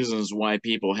reasons why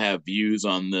people have views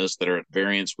on this that are at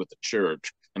variance with the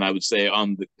church. And I would say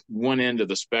on the one end of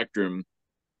the spectrum,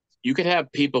 you could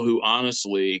have people who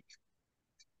honestly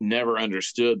never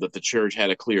understood that the church had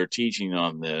a clear teaching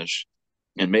on this.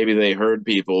 And maybe they heard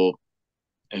people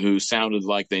who sounded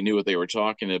like they knew what they were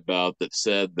talking about that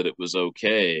said that it was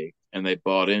okay, and they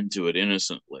bought into it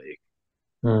innocently.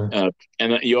 Hmm.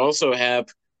 And you also have,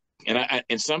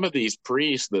 and some of these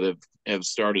priests that have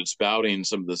started spouting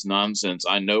some of this nonsense,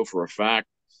 I know for a fact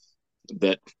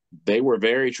that they were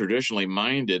very traditionally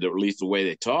minded, or at least the way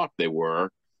they talked, they were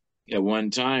at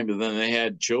one time, but then they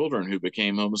had children who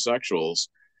became homosexuals.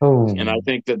 And I Oh,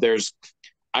 think that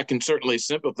I can certainly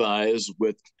sympathize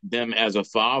with them as a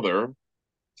father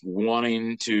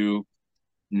wanting to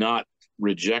not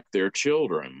reject their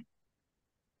children.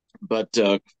 But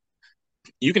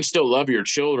you can still love your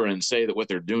children and say that what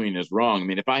they're doing is wrong. I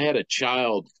mean, if I had a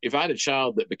child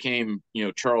that became,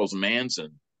 Charles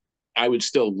Manson, I would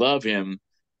still love him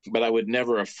but I would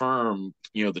never affirm,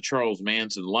 the Charles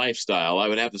Manson lifestyle. I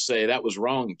would have to say that was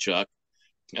wrong, Chuck.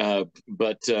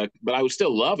 But I would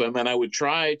still love him, and I would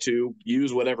try to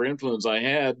use whatever influence I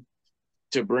had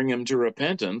to bring him to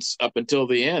repentance up until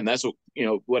the end. That's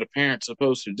what a parent's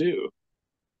supposed to do.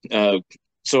 Uh,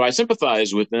 so I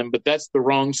sympathize with them, but that's the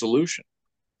wrong solution.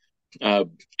 Uh,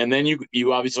 and then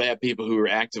you obviously have people who are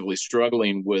actively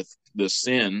struggling with the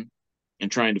sin and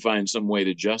trying to find some way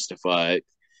to justify it.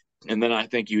 And then I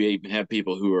think you even have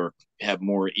people who have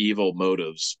more evil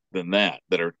motives than that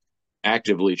are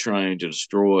actively trying to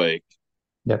destroy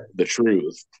Yep. the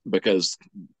truth because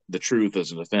the truth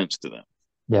is an offense to them.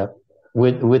 Yep.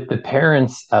 With the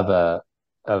parents of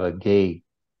a gay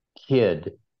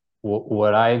kid,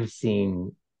 what I've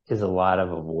seen is a lot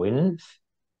of avoidance,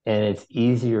 and it's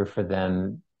easier for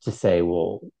them to say,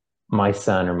 "Well, my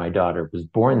son or my daughter was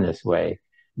born this way,"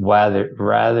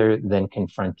 rather than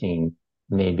confronting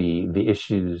maybe the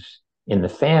issues in the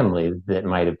family that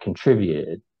might have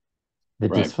contributed, the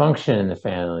Right. dysfunction in the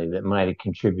family that might have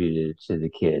contributed to the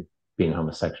kid being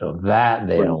homosexual. That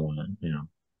they Right. don't want to,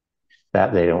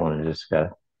 that they don't want to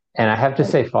discuss. And I have to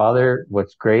Right. say, Father,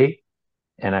 what's great,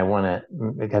 and I want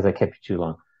to, because I kept you too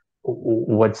long,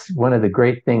 what's one of the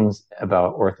great things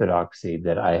about Orthodoxy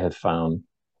that I have found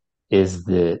is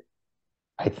that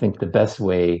I think the best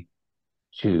way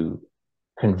to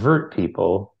convert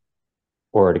people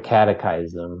or to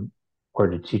catechize them or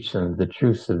to teach them the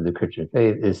truths of the Christian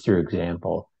faith is through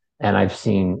example. And I've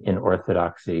seen in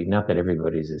Orthodoxy, not that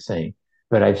everybody's the same,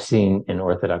 but I've seen in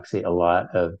Orthodoxy a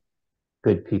lot of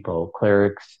good people,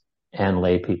 clerics and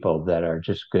lay people that are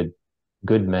just good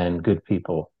men, good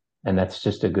people. And that's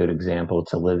just a good example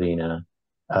to living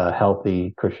a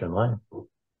healthy Christian life.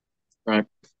 Right.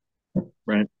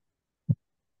 Right.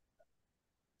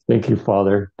 Thank you,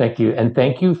 Father. Thank you. And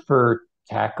thank you for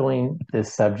tackling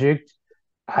this subject.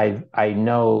 I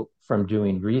know from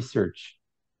doing research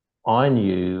on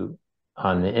you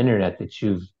on the internet that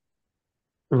you've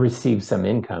received some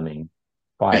incoming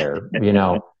fire, A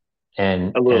little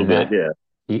and bit, that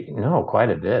yeah. no, quite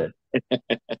a bit,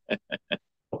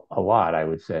 a lot, I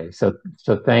would say. So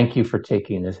thank you for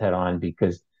taking this head on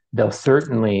because they'll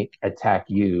certainly attack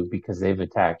you because they've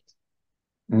attacked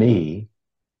me,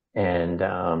 and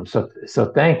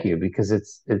so thank you because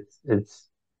it's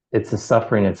a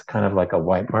suffering. It's kind of like a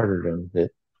white martyrdom that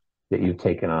you've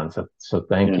taken on. So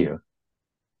thank Yeah. you.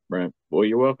 Right. Well,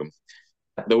 you're welcome.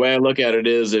 The way I look at it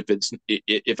is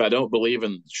if I don't believe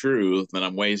in the truth, then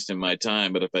I'm wasting my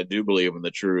time. But if I do believe in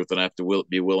the truth, then I have to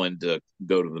be willing to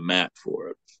go to the mat for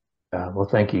it. Well,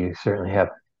 thank you. You certainly have.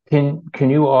 Can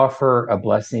you offer a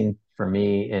blessing for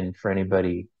me and for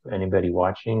anybody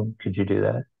watching? Could you do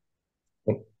that?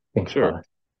 Thank you, Sure. Father.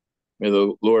 May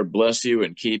the Lord bless you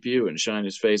and keep you and shine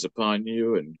his face upon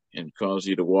you and cause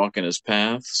you to walk in his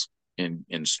paths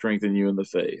and strengthen you in the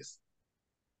faith.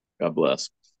 God bless.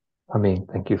 I mean,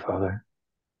 thank you, Father.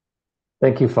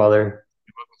 Thank you, Father.